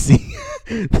sexy.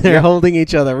 They're holding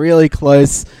each other really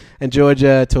close. And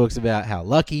Georgia talks about how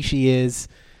lucky she is.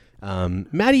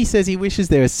 Maddie says he wishes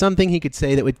there was something he could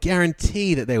say that would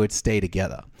guarantee that they would stay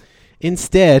together.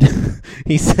 Instead,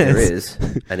 he says... There is,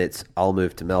 and it's, I'll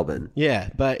move to Melbourne.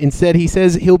 Yeah, but instead he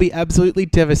says he'll be absolutely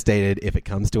devastated if it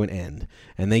comes to an end.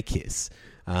 And they kiss.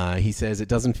 He says it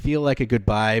doesn't feel like a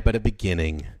goodbye, but a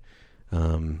beginning.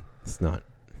 It's not...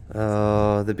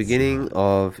 the beginning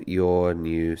of your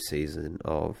new season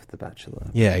of The Bachelor.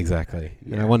 Yeah, exactly.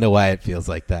 Yeah. And I wonder why it feels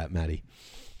like that, Maddie.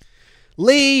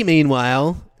 Lee,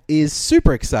 meanwhile, is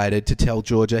super excited to tell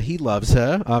Georgia he loves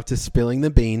her after spilling the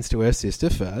beans to her sister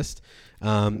first.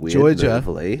 Georgia,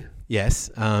 yes.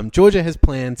 Georgia has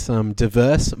planned some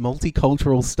diverse,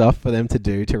 multicultural stuff for them to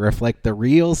do to reflect the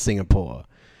real Singapore.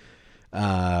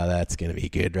 That's going to be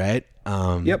good, right?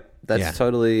 Yep. That's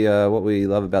totally what we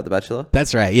love about The Bachelor.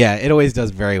 That's right. Yeah, it always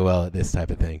does very well at this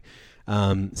type of thing.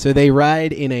 So they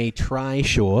ride in a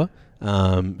trishaw.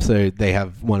 So they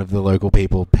have one of the local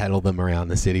people pedal them around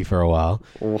the city for a while.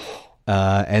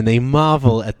 And they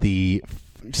marvel at the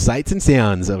sights and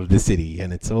sounds of the city.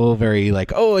 And it's all very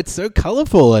like, oh, it's so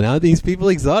colorful. And aren't these people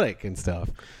exotic and stuff?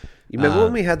 You remember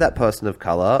when we had that person of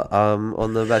color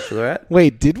on The Bachelorette?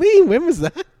 Wait, did we? When was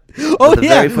that? Oh, the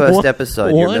very first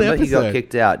episode. You remember? He got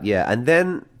kicked out. Yeah. And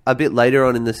then a bit later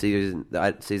on in the season,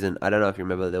 I don't know if you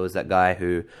remember, there was that guy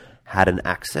who had an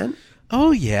accent.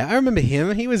 Oh, yeah. I remember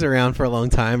him. He was around for a long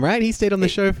time, right? He stayed on the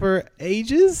show for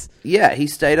ages? Yeah, he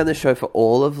stayed on the show for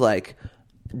all of,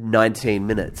 19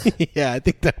 minutes. Yeah, I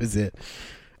think that was it.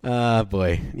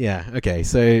 Boy. Yeah, okay.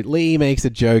 So Lee makes a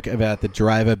joke about the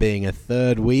driver being a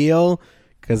third wheel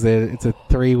because it's a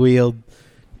three-wheeled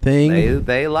thing.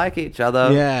 They like each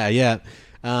other. Yeah.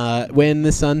 When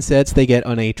the sun sets, they get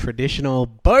on a traditional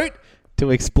boat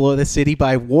to explore the city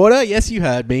by water. Yes, you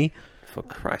heard me. For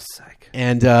Christ's sake.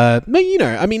 And I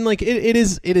mean, like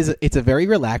it's a very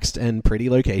relaxed and pretty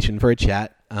location for a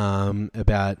chat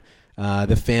about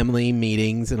the family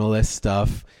meetings and all this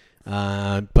stuff.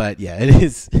 But yeah,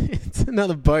 it's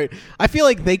another boat. I feel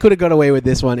like they could have got away with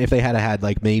this one if they had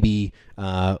like maybe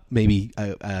an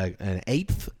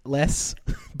eighth less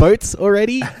boats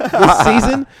already this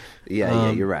season.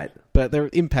 Yeah, you're right. But their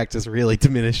impact is really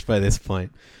diminished by this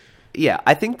point. Yeah,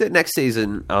 I think that next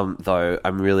season, though,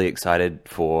 I'm really excited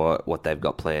for what they've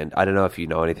got planned. I don't know if you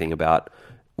know anything about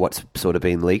what's sort of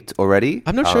been leaked already.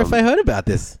 I'm not sure if I heard about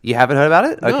this. You haven't heard about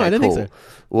it? No, I don't think so.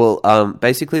 Well,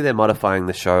 basically, they're modifying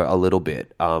the show a little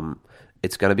bit.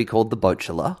 It's going to be called The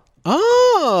Boatula.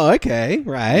 Oh, okay,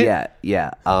 right.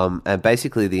 Yeah. And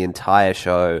basically, the entire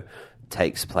show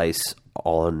takes place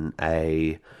on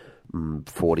a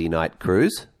 40-night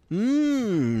cruise.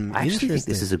 I actually think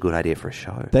this is a good idea for a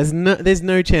show. There's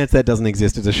no chance that doesn't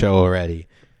exist as a show already.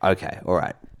 Okay, all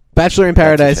right. Bachelor in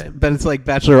Paradise, but it's like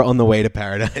Bachelor on the way to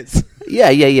Paradise.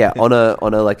 Yeah. On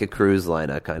a like a cruise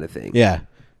liner kind of thing. Yeah.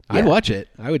 I'd watch it.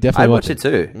 I would definitely watch it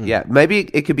too. Yeah, maybe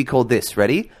it could be called this.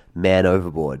 Ready? Man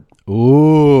Overboard.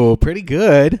 Ooh, pretty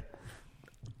good.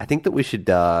 I think that we should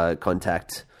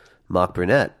contact Mark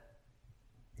Brunette.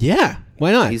 Yeah,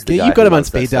 why not? He's the You've guy got who him on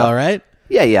loves that speed stuff. dial, right?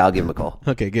 Yeah, I'll give him a call.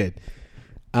 Okay, good.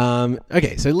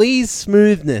 Okay, so Lee's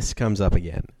smoothness comes up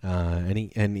again,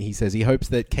 and he says he hopes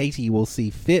that Katie will see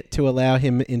fit to allow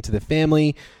him into the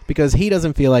family because he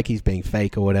doesn't feel like he's being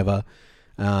fake or whatever.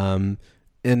 And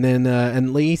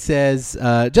Lee says,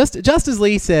 just as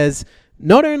Lee says,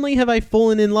 not only have I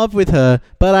fallen in love with her,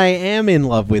 but I am in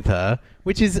love with her,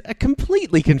 which is a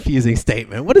completely confusing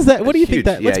statement. What is that? What do you think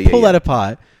that? Let's pull that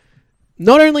apart.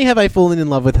 Not only have I fallen in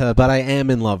love with her, but I am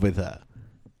in love with her.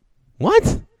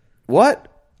 What? I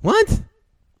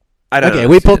don't know. Okay,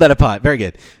 we pulled that apart. Very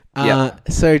good.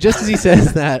 So just as he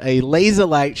says that, a laser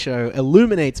light show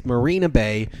illuminates Marina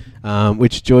Bay,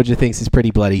 which Georgia thinks is pretty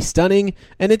bloody stunning,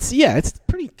 and it's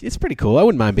pretty cool. I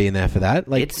wouldn't mind being there for that.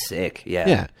 Like, it's sick.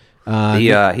 Yeah.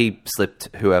 He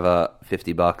slipped whoever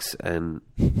 $50, and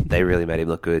they really made him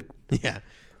look good. Yeah.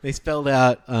 They spelled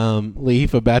out Lee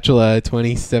for Bachelor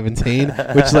 2017,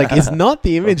 which like is not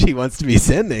the image he wants to be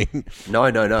sending.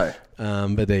 No.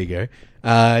 But there you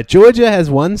go. Georgia has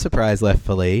one surprise left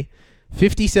for Lee.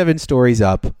 57 stories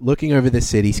up, looking over the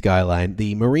city skyline,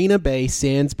 the Marina Bay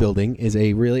Sands building is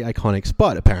a really iconic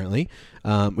spot, apparently,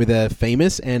 with a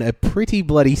famous and a pretty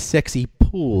bloody sexy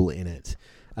pool in it.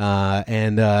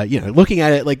 Looking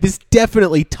at it, like, this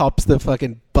definitely tops the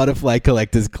fucking Butterfly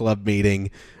Collectors Club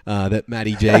meeting that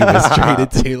Matty J was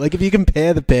treated to. Like, if you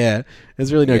compare the pair,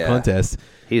 there's really no contest.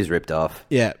 He's ripped off.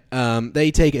 Yeah.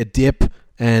 They take a dip,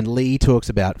 and Lee talks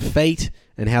about fate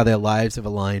and how their lives have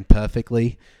aligned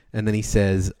perfectly. And then he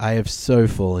says, I have so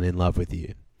fallen in love with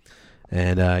you.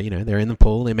 And, they're in the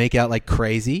pool. They make out like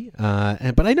crazy.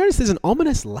 But I noticed there's an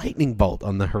ominous lightning bolt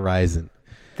on the horizon.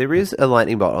 There is a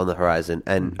lightning bolt on the horizon.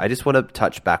 And I just want to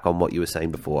touch back on what you were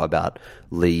saying before about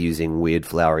Lee using weird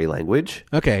flowery language.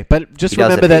 Okay, but just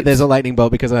remember that there's a lightning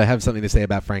bolt because I have something to say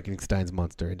about Frankenstein's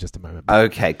monster in just a moment.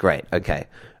 Okay, great. Okay.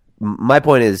 My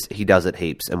point is he does it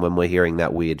heaps. And when we're hearing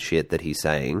that weird shit that he's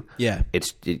saying,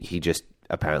 he just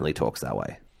apparently talks that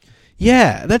way.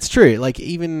 Yeah, that's true. Like,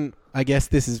 even, I guess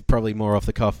this is probably more off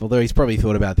the cuff, although he's probably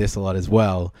thought about this a lot as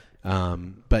well.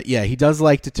 But yeah, he does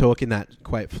like to talk in that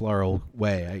quite floral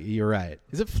way. You're right.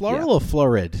 Is it floral or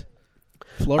florid?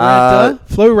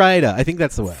 Flowrider. I think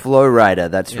that's the word. Flowrider,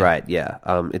 that's right, yeah.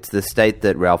 It's the state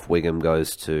that Ralph Wiggum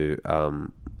goes to,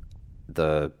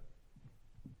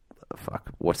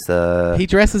 He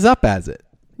dresses up as it.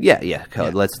 Yeah.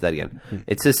 Let's do that again.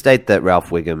 It's a state that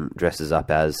Ralph Wiggum dresses up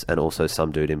as, and also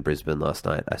some dude in Brisbane last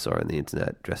night I saw on the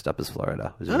internet dressed up as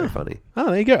Florida. It was very funny.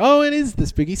 Oh, there you go. Oh, it is the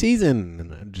spooky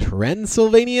season.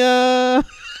 Transylvania.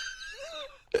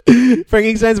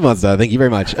 Frankenstein's monster. Thank you very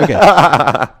much.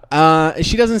 Okay.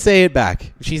 She doesn't say it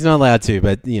back. She's not allowed to,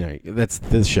 but, that's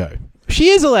the show. She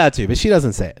is allowed to, but she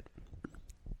doesn't say it.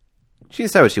 She can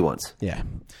say what she wants. Yeah.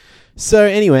 So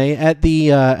anyway, at the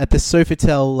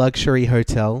Sofitel luxury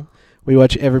hotel, we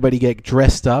watch everybody get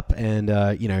dressed up and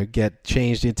get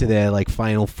changed into their like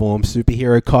final form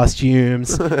superhero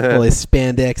costumes, all their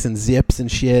spandex and zips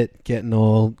and shit, getting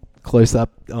all close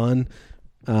up on.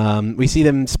 We see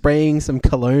them spraying some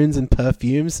colognes and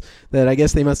perfumes that I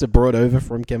guess they must have brought over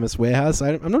from Chemist Warehouse.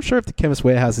 I'm not sure if the Chemist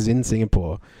Warehouse is in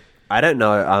Singapore. I don't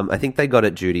know. I think they got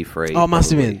it duty free. Oh,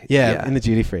 must have been. Yeah, in the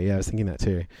duty free. Yeah, I was thinking that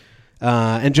too.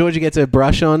 And Georgia gets her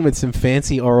brush on with some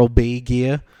fancy Oral-B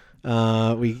gear. We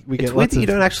get It's weird lots that you of.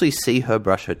 don't actually see her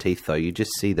brush her teeth, though. You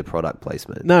just see the product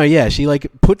placement. No, yeah, she like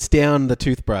puts down the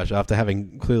toothbrush after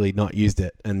having clearly not used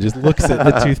it, and just looks at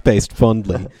the toothpaste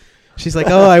fondly. She's like,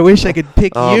 "Oh, I wish I could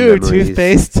pick you, memories.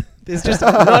 toothpaste. There's just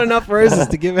not enough roses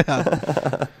to give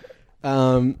out."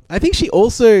 I think she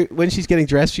also, when she's getting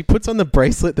dressed, she puts on the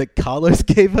bracelet that Carlos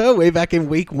gave her way back in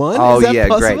week 1. Oh, Is that yeah,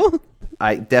 possible? great.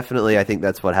 I think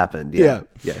that's what happened. Yeah.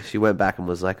 She went back and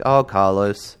was like, "Oh,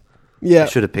 Carlos, Yeah. I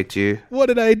should have picked you." What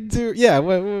did I do? Yeah.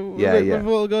 Yeah.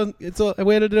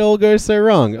 Where did it all go so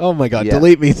wrong? Oh my God! Yeah.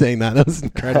 Delete me saying that. That was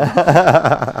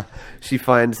incredible. She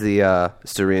finds the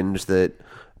syringe that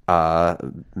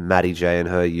Maddie J and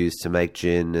her used to make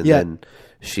gin, and then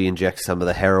she injects some of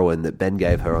the heroin that Ben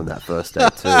gave her on that first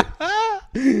date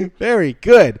too. Very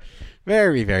good.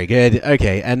 Very, very good.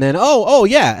 Okay, and then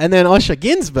and then Osher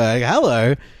Ginsburg.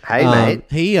 Hello, Hey, mate.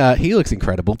 He looks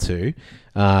incredible too,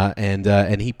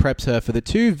 and he preps her for the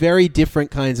 2 very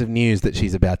different kinds of news that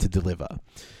she's about to deliver.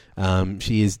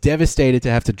 She is devastated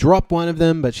to have to drop one of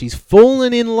them, but she's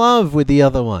fallen in love with the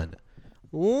other one.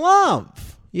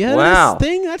 Love. You heard of this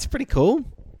thing? That's pretty cool.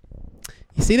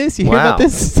 You see this? You hear about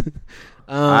this?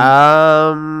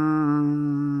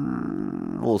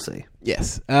 We'll see.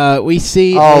 Yes. We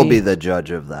see. I'll be the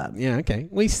judge of that. Yeah, okay.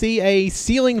 We see a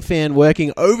ceiling fan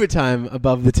working overtime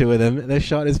above the 2 of them. The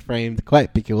shot is framed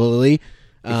quite peculiarly.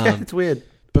 It's weird.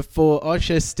 Before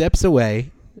Osher steps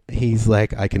away, he's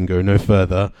like, "I can go no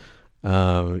further.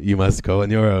 You must go on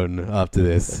your own after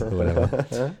this," or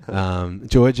whatever.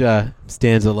 Georgia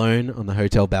stands alone on the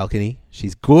hotel balcony.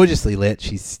 She's gorgeously lit.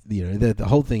 She's, the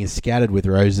whole thing is scattered with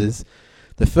roses.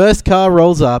 The first car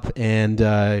rolls up, and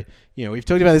we've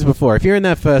talked about this before. If you're in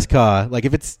that first car, like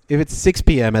if it's 6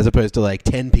 p.m. as opposed to like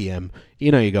 10 p.m.,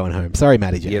 you're going home. Sorry,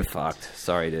 Matty J. You're fucked.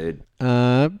 Sorry, dude.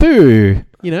 Boo.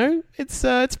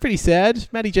 It's pretty sad.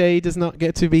 Matty J does not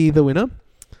get to be the winner.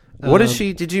 What is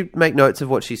she? Did you make notes of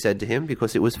what she said to him?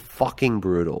 Because it was fucking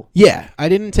brutal. Yeah, I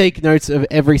didn't take notes of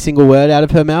every single word out of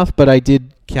her mouth, but I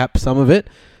did cap some of it.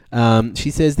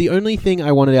 She says, "The only thing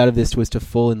I wanted out of this was to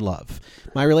fall in love.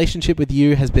 My relationship with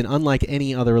you has been unlike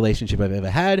any other relationship I've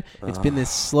ever had. It's been this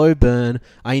slow burn.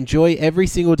 I enjoy every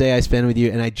single day I spend with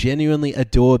you, and I genuinely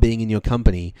adore being in your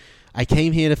company. I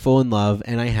came here to fall in love,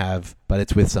 and I have, but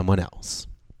it's with someone else."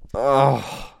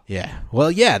 Oh. Yeah.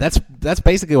 Well, yeah, that's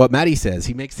basically what Matty says.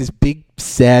 He makes this big,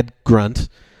 sad grunt,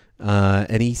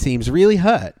 and he seems really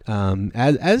hurt,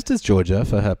 as does Georgia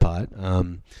for her part.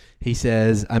 He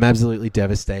says, "I'm absolutely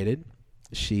devastated."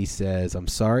 She says, "I'm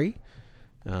sorry."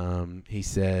 He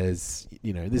says,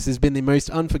 "This has been the most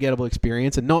unforgettable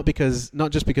experience, and not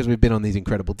just because we've been on these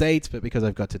incredible dates, but because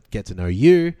I've got to get to know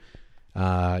you."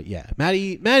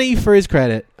 Matty, for his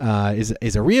credit,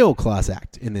 is a real class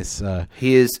act in this.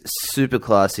 He is super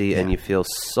classy, and you feel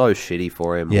so shitty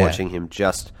for him watching him.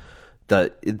 Just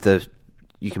the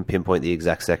you can pinpoint the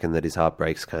exact second that his heart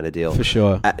breaks, kind of deal. For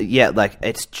sure.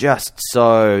 It's just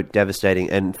so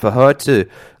devastating, and for her to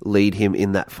lead him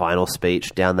in that final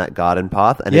speech down that garden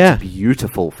path, and it's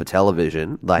beautiful for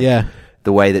television.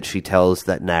 The way that she tells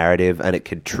that narrative, and it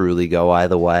could truly go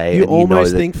either way. You and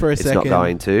almost know think for a it's second not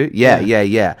going to.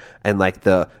 Yeah. And like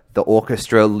the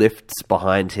orchestra lifts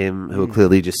behind him, who are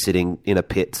clearly just sitting in a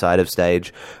pit side of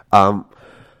stage.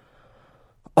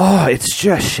 It's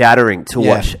just shattering to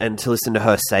watch and to listen to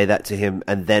her say that to him,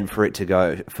 and then for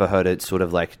her to sort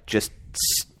of like just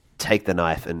take the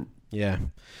knife and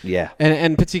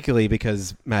and particularly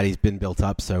because Matty's been built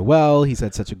up so well, he's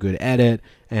had such a good edit,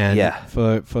 and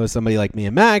for somebody like me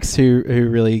and Max who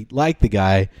really like the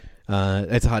guy,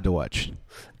 it's hard to watch.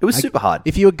 It was super hard.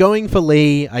 If you were going for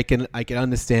Lee, I can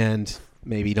understand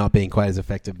maybe not being quite as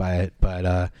affected by it,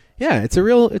 but it's a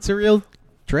real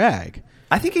drag.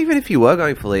 I think even if you were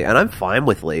going for Lee, and I'm fine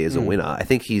with Lee as a winner, I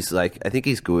think he's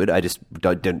good. I just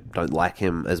don't like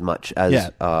him as much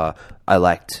as I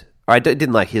liked. Or I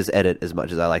didn't like his edit as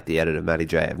much as I like the edit of Matty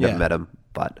J. I've never met him,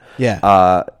 but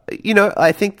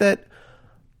I think that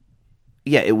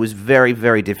it was very,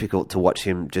 very difficult to watch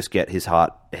him just get his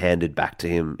heart handed back to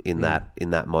him in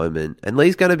that moment. And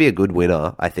Lee's going to be a good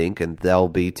winner, I think, and they'll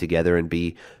be together and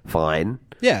be fine.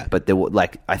 Yeah, but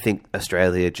I think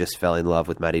Australia just fell in love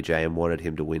with Matty J and wanted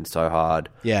him to win so hard.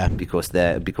 Yeah, because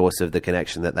of the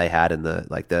connection that they had and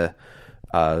the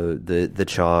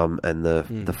charm and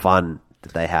the fun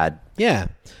that they had. Yeah,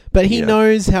 but he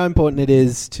knows how important it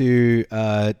is to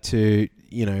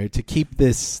keep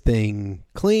this thing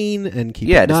clean and keep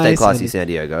it nice. To stay classy, San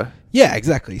Diego. Yeah,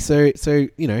 exactly. So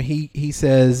he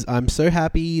says, "I'm so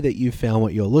happy that you found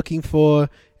what you're looking for,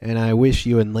 and I wish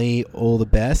you and Lee all the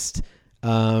best."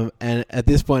 And at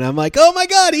this point, I'm like, "Oh my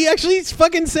god, he actually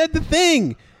fucking said the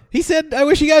thing!" He said, I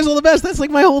wish you guys all the best. That's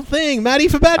like my whole thing. Maddie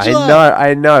for Bachelor.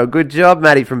 I know. Good job,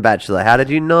 Maddie from Bachelor. How did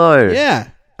you know? Yeah.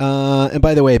 And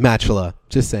by the way, Bachelor.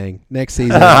 Just saying. Next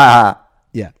season.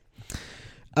 Yeah.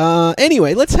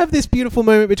 Anyway, let's have this beautiful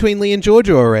moment between Lee and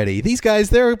Georgia already. These guys,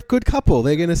 they're a good couple.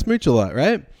 They're going to smooch a lot,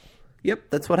 right?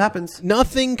 Yep, that's what happens.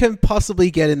 Nothing can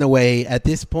possibly get in the way at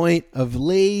this point of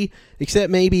Lee, except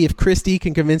maybe if Christy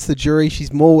can convince the jury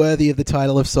she's more worthy of the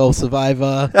title of sole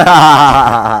survivor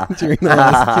during the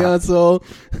last council.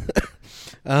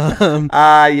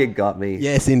 You got me.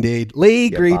 Yes, indeed. Lee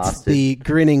You greets bastard. the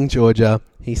grinning Georgia.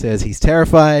 He says he's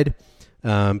terrified,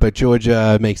 but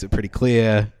Georgia makes it pretty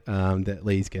clear that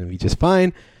Lee's going to be just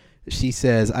fine. She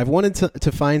says, I've wanted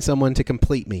to find someone to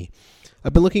complete me.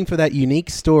 I've been looking for that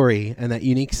unique story and that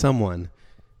unique someone.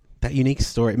 That unique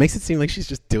story. It makes it seem like she's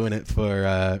just doing it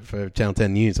for Channel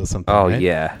 10 News or something. Oh, right?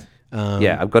 yeah.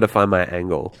 I've got to find my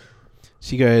angle.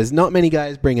 She goes, not many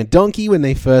guys bring a donkey when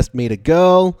they first meet a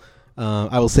girl.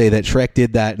 I will say that Shrek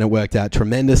did that and it worked out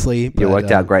tremendously. It worked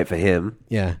out great for him.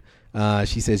 Yeah.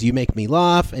 She says, you make me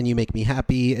laugh and you make me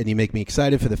happy and you make me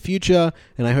excited for the future.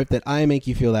 And I hope that I make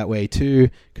you feel that way too,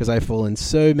 because I've fallen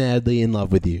so madly in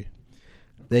love with you.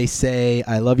 They say,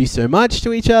 I love you so much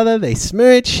to each other. They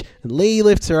smooch. And Lee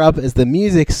lifts her up as the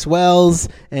music swells.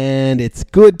 And it's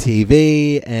good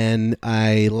TV. And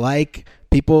I like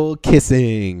people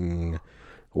kissing.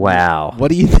 Wow. What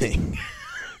do you think?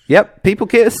 Yep, people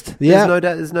kissed. Yeah.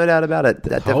 There's no doubt about it.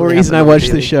 The whole reason I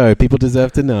watched the show. People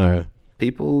deserve to know.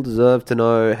 People deserve to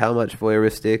know how much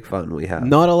voyeuristic fun we have.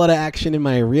 Not a lot of action in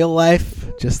my real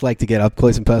life. Just like to get up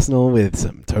close and personal with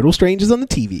some total strangers on the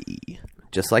TV.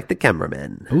 Just like the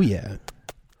cameraman. Oh yeah.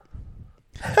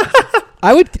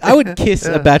 I would kiss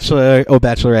a bachelor or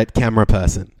bachelorette camera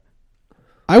person.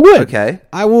 I would. Okay.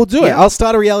 I will do it. Yeah. I'll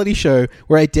start a reality show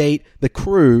where I date the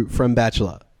crew from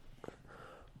Bachelor.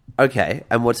 Okay,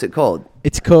 and what's it called?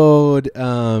 It's called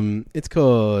Crew.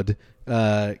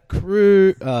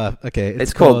 Okay.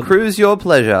 It's called Cruise Your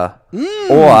Pleasure.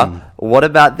 Or what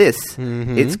about this?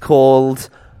 Mm-hmm. It's called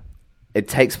It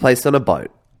Takes Place on a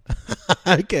Boat.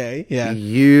 Okay. Yeah.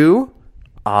 You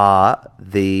are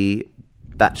the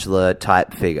bachelor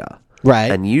type figure. Right.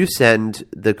 And you send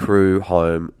the crew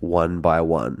home one by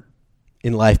one.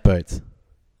 In lifeboats.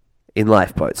 In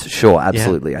lifeboats. Sure,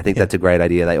 absolutely. I think that's a great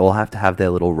idea. They all have to have their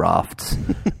little rafts.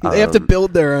 They have to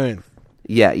build their own.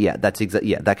 Yeah, that's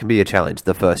that can be a challenge,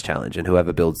 the first challenge, and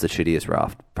whoever builds the shittiest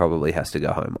raft probably has to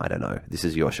go home. I don't know. This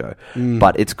is your show.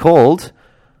 But it's called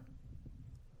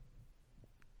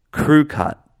Crew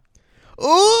Cut.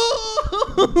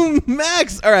 Oh,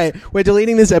 Max! All right, we're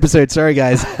deleting this episode. Sorry,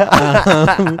 guys.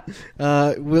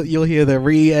 You'll hear the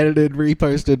re-edited,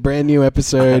 reposted, brand new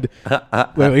episode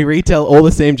where we retell all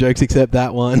the same jokes except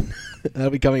that one.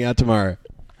 That'll be coming out tomorrow.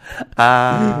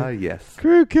 Yes.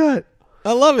 Crew cut.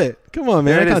 I love it. Come on,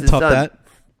 man. There I it is. can't It's top done.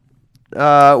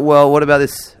 that. Well, what about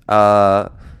this?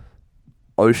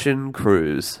 Ocean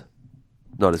Cruise.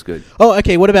 Not as good. Oh,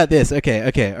 okay. What about this? Okay.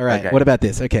 All right. Okay. What about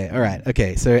this? Okay. All right.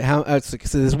 Okay. So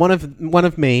so there's one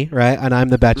of me, right? And I'm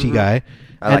the batchy guy.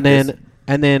 I like this.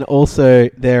 And then also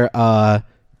there are,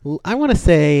 I want to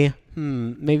say,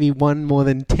 maybe one more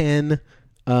than 10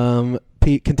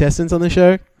 contestants on the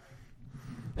show.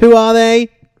 Who are they?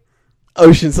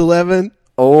 Ocean's 11.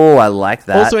 Oh, I like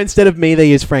that. Also, instead of me, they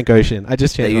use Frank Ocean. I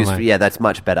just changed my mind. Yeah, that's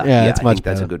much better. Yeah, it's I much think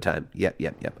that's better. a good time. Yep.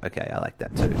 Okay, I like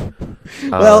that too.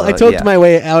 Well, I talked my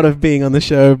way out of being on the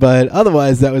show, but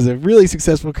otherwise, that was a really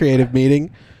successful creative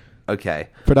meeting. Okay.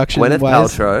 Production Gwyneth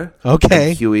wise. Paltrow Okay.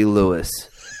 and Huey Lewis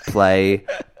play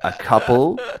a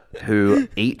couple who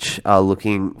each are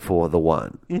looking for the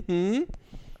one. Mm-hmm.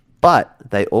 But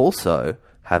they also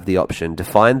have the option to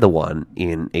find the one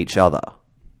in each other.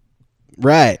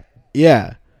 Right.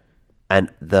 Yeah. And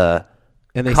the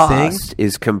And they cast sing?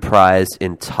 is comprised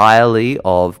entirely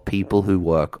of people who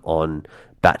work on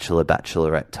Bachelor,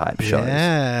 Bachelorette type shows.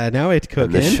 Yeah, now it's And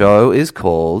cooking. the show is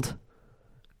called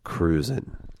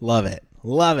Cruisin'. Love it.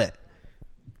 Love it.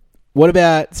 What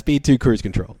about Speed 2 Cruise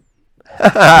Control? All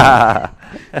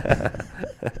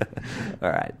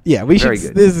right. Yeah, we Very should.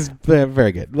 good. This is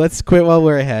very good. Let's quit while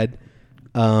we're ahead.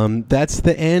 That's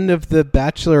the end of the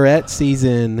Bachelorette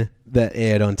season that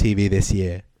aired on TV this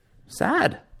year.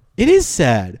 Sad. It is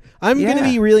sad. I'm going to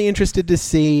Yeah. be really interested to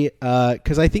see,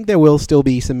 because I think there will still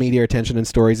be some media attention and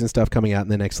stories and stuff coming out in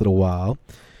the next little while.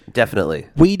 Definitely.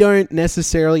 We don't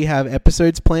necessarily have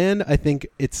episodes planned. I think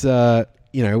it's, we're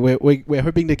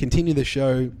hoping to continue the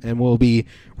show, and we'll be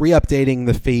re-updating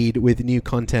the feed with new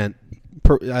content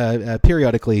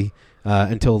periodically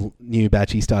until new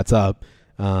Batchy starts up.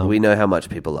 We know how much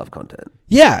people love content.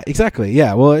 Yeah, exactly.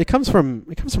 Yeah, well, it comes from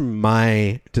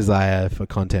my desire for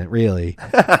content. Really,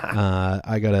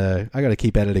 I gotta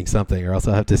keep editing something, or else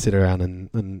I'll have to sit around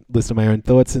and listen to my own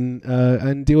thoughts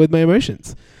and deal with my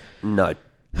emotions. No,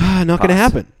 not going to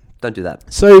happen. Don't do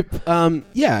that. So,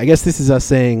 I guess this is us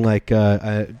saying, like,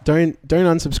 don't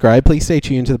unsubscribe. Please stay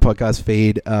tuned to the podcast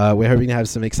feed. We're hoping to have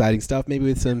some exciting stuff, maybe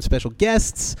with some special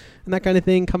guests and that kind of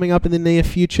thing coming up in the near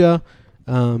future.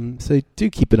 So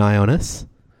do keep an eye on us.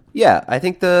 Yeah, I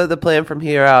think the plan from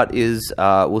here out is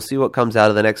we'll see what comes out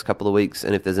of the next couple of weeks,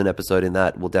 and if there's an episode in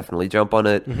that, we'll definitely jump on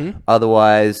it. Mm-hmm.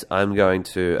 Otherwise, I'm going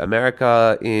to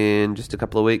America in just a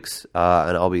couple of weeks,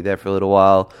 and I'll be there for a little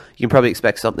while. You can probably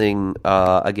expect something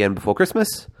again before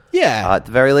Christmas. Yeah. At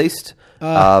the very least.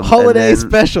 Holiday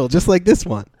special, just like this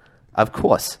one. Of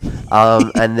course.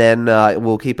 And then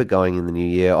we'll keep it going in the new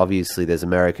year. Obviously, there's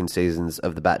American seasons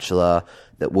of The Bachelor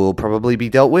that will probably be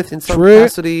dealt with in some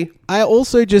capacity. I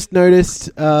also just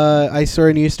noticed, I saw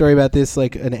a news story about this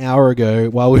like an hour ago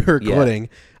while we were recording,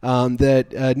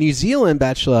 that New Zealand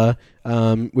Bachelor,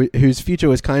 whose future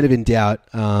was kind of in doubt,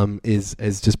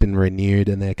 has just been renewed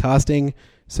and they're casting.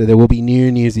 So there will be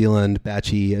New Zealand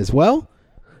Batchy as well.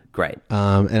 Great.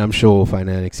 And I'm sure we'll find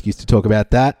an excuse to talk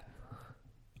about that.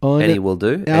 Any will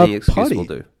do. Any excuse will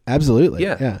do. Absolutely.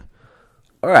 Yeah.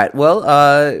 All right. Well,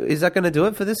 is that going to do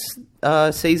it for this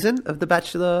season of The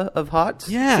Bachelor of Hearts?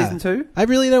 Yeah. Season 2? I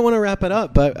really don't want to wrap it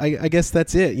up, but I guess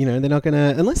that's it. You know, they're not going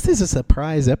to... Unless there's a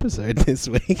surprise episode this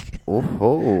week.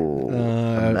 Oh,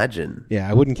 imagine. Yeah,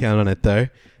 I wouldn't count on it, though.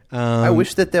 I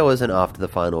wish that there was an After the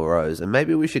Final Rose, and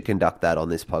maybe we should conduct that on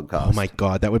this podcast. Oh, my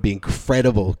God. That would be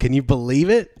incredible. Can you believe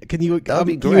it? That would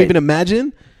be great. Can you even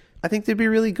imagine? I think they'd be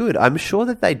really good. I'm sure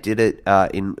that they did it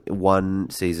in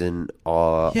one season.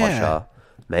 Osher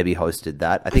maybe hosted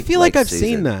that. I feel like I've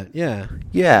seen that. Yeah.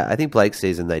 Yeah, I think Blake's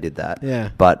season they did that. Yeah.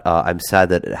 But I'm sad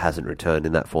that it hasn't returned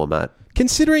in that format.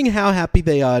 Considering how happy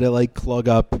they are to like clog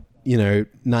up,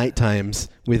 night times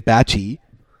with Batchy.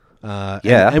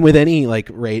 And with any like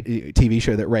TV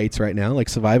show that rates right now, like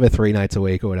Survivor 3 nights a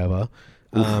week or whatever.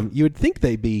 You would think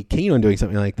they'd be keen on doing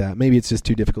something like that. Maybe it's just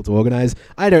too difficult to organize.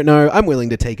 I don't know. I'm willing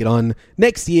to take it on.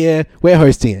 Next year, we're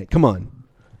hosting it. Come on.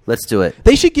 Let's do it.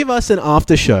 They should give us an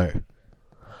after show.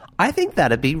 I think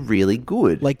that'd be really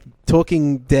good. Like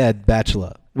Talking Dead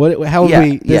Bachelor. How would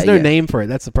we... There's no name for it.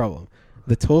 That's the problem.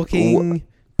 The Talking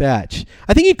Batch.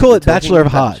 I think you'd call it Bachelor of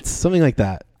Hearts. Something like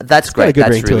that. That's great.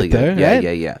 That's really good. Though,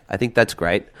 right? Yeah. I think that's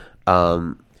great.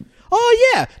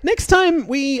 Oh, yeah. Next time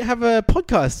we have a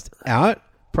podcast out,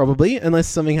 probably, unless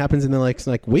something happens in the next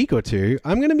week or two,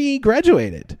 I'm going to be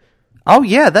graduated. Oh,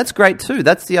 yeah. That's great, too.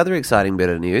 That's the other exciting bit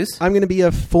of news. I'm going to be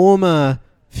a former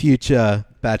future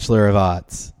Bachelor of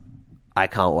Arts. I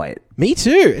can't wait. Me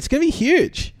too. It's going to be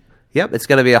huge. Yep. It's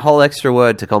going to be a whole extra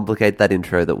word to complicate that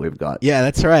intro that we've got. Yeah,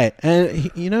 that's right. And,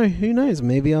 who knows?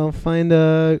 Maybe I'll find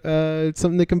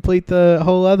something to complete the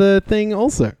whole other thing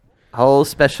also. Whole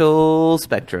special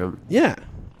spectrum. Yeah.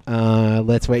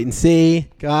 Let's wait and see.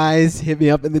 Guys, hit me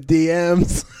up in the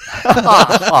DMs.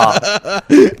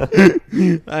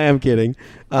 I am kidding.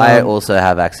 I also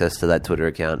have access to that Twitter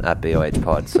account at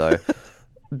BOHpod, so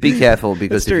be careful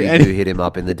because if you do hit him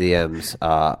up in the DMs,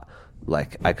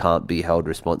 I can't be held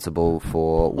responsible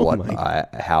for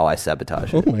how I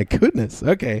sabotage it. Oh my goodness.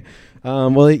 Okay.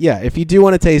 If you do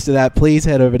want a taste of that, please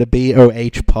head over to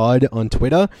BOHpod on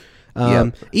Twitter.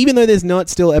 Even though there's not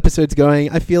still episodes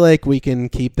going, I feel like we can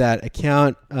keep that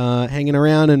account hanging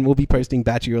around, and we'll be posting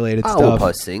Batchy related stuff. We'll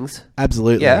post things.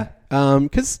 Absolutely. Yeah.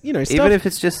 Because stuff, even if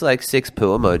it's just like 6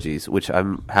 poo emojis, which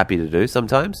I'm happy to do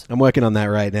sometimes. I'm working on that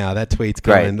right now. That tweet's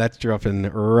coming. Great. That's dropping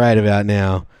right about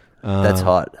now. That's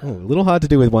hot. A little hard to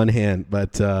do with one hand,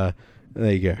 but there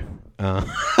you go.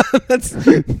 That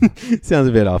sounds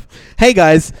a bit off. Hey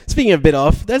guys, speaking of a bit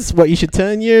off, that's what you should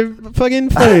turn your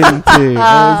fucking phone to.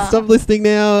 Stop listening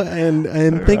now, and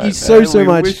thank you so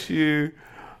much.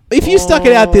 If you stuck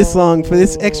it out this long for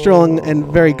this extra long and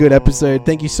very good episode,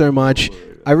 thank you so much.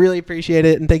 I really appreciate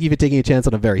it, and thank you for taking a chance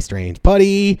on a very strange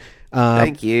potty.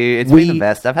 Thank you. It's been the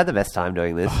best. I've had the best time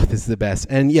doing this. Oh, this is the best.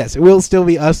 And yes, it will still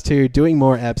be us two doing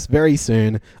more eps very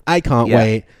soon. I can't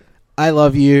wait. I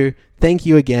love you. Thank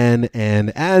you again.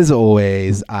 And as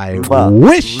always, I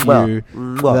wish you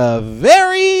the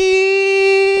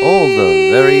very... All the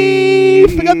very... I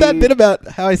forgot that bit about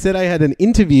how I said I had an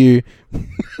interview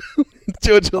with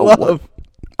Georgia Love.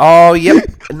 Oh, yep.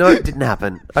 No, it didn't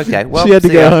happen. Okay, well, she had to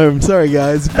go home. Sorry,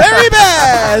 guys. Very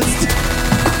best!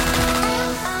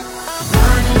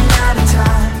 Running out of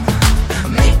time.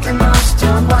 Make the most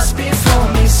of what's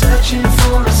before me. Searching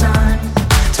for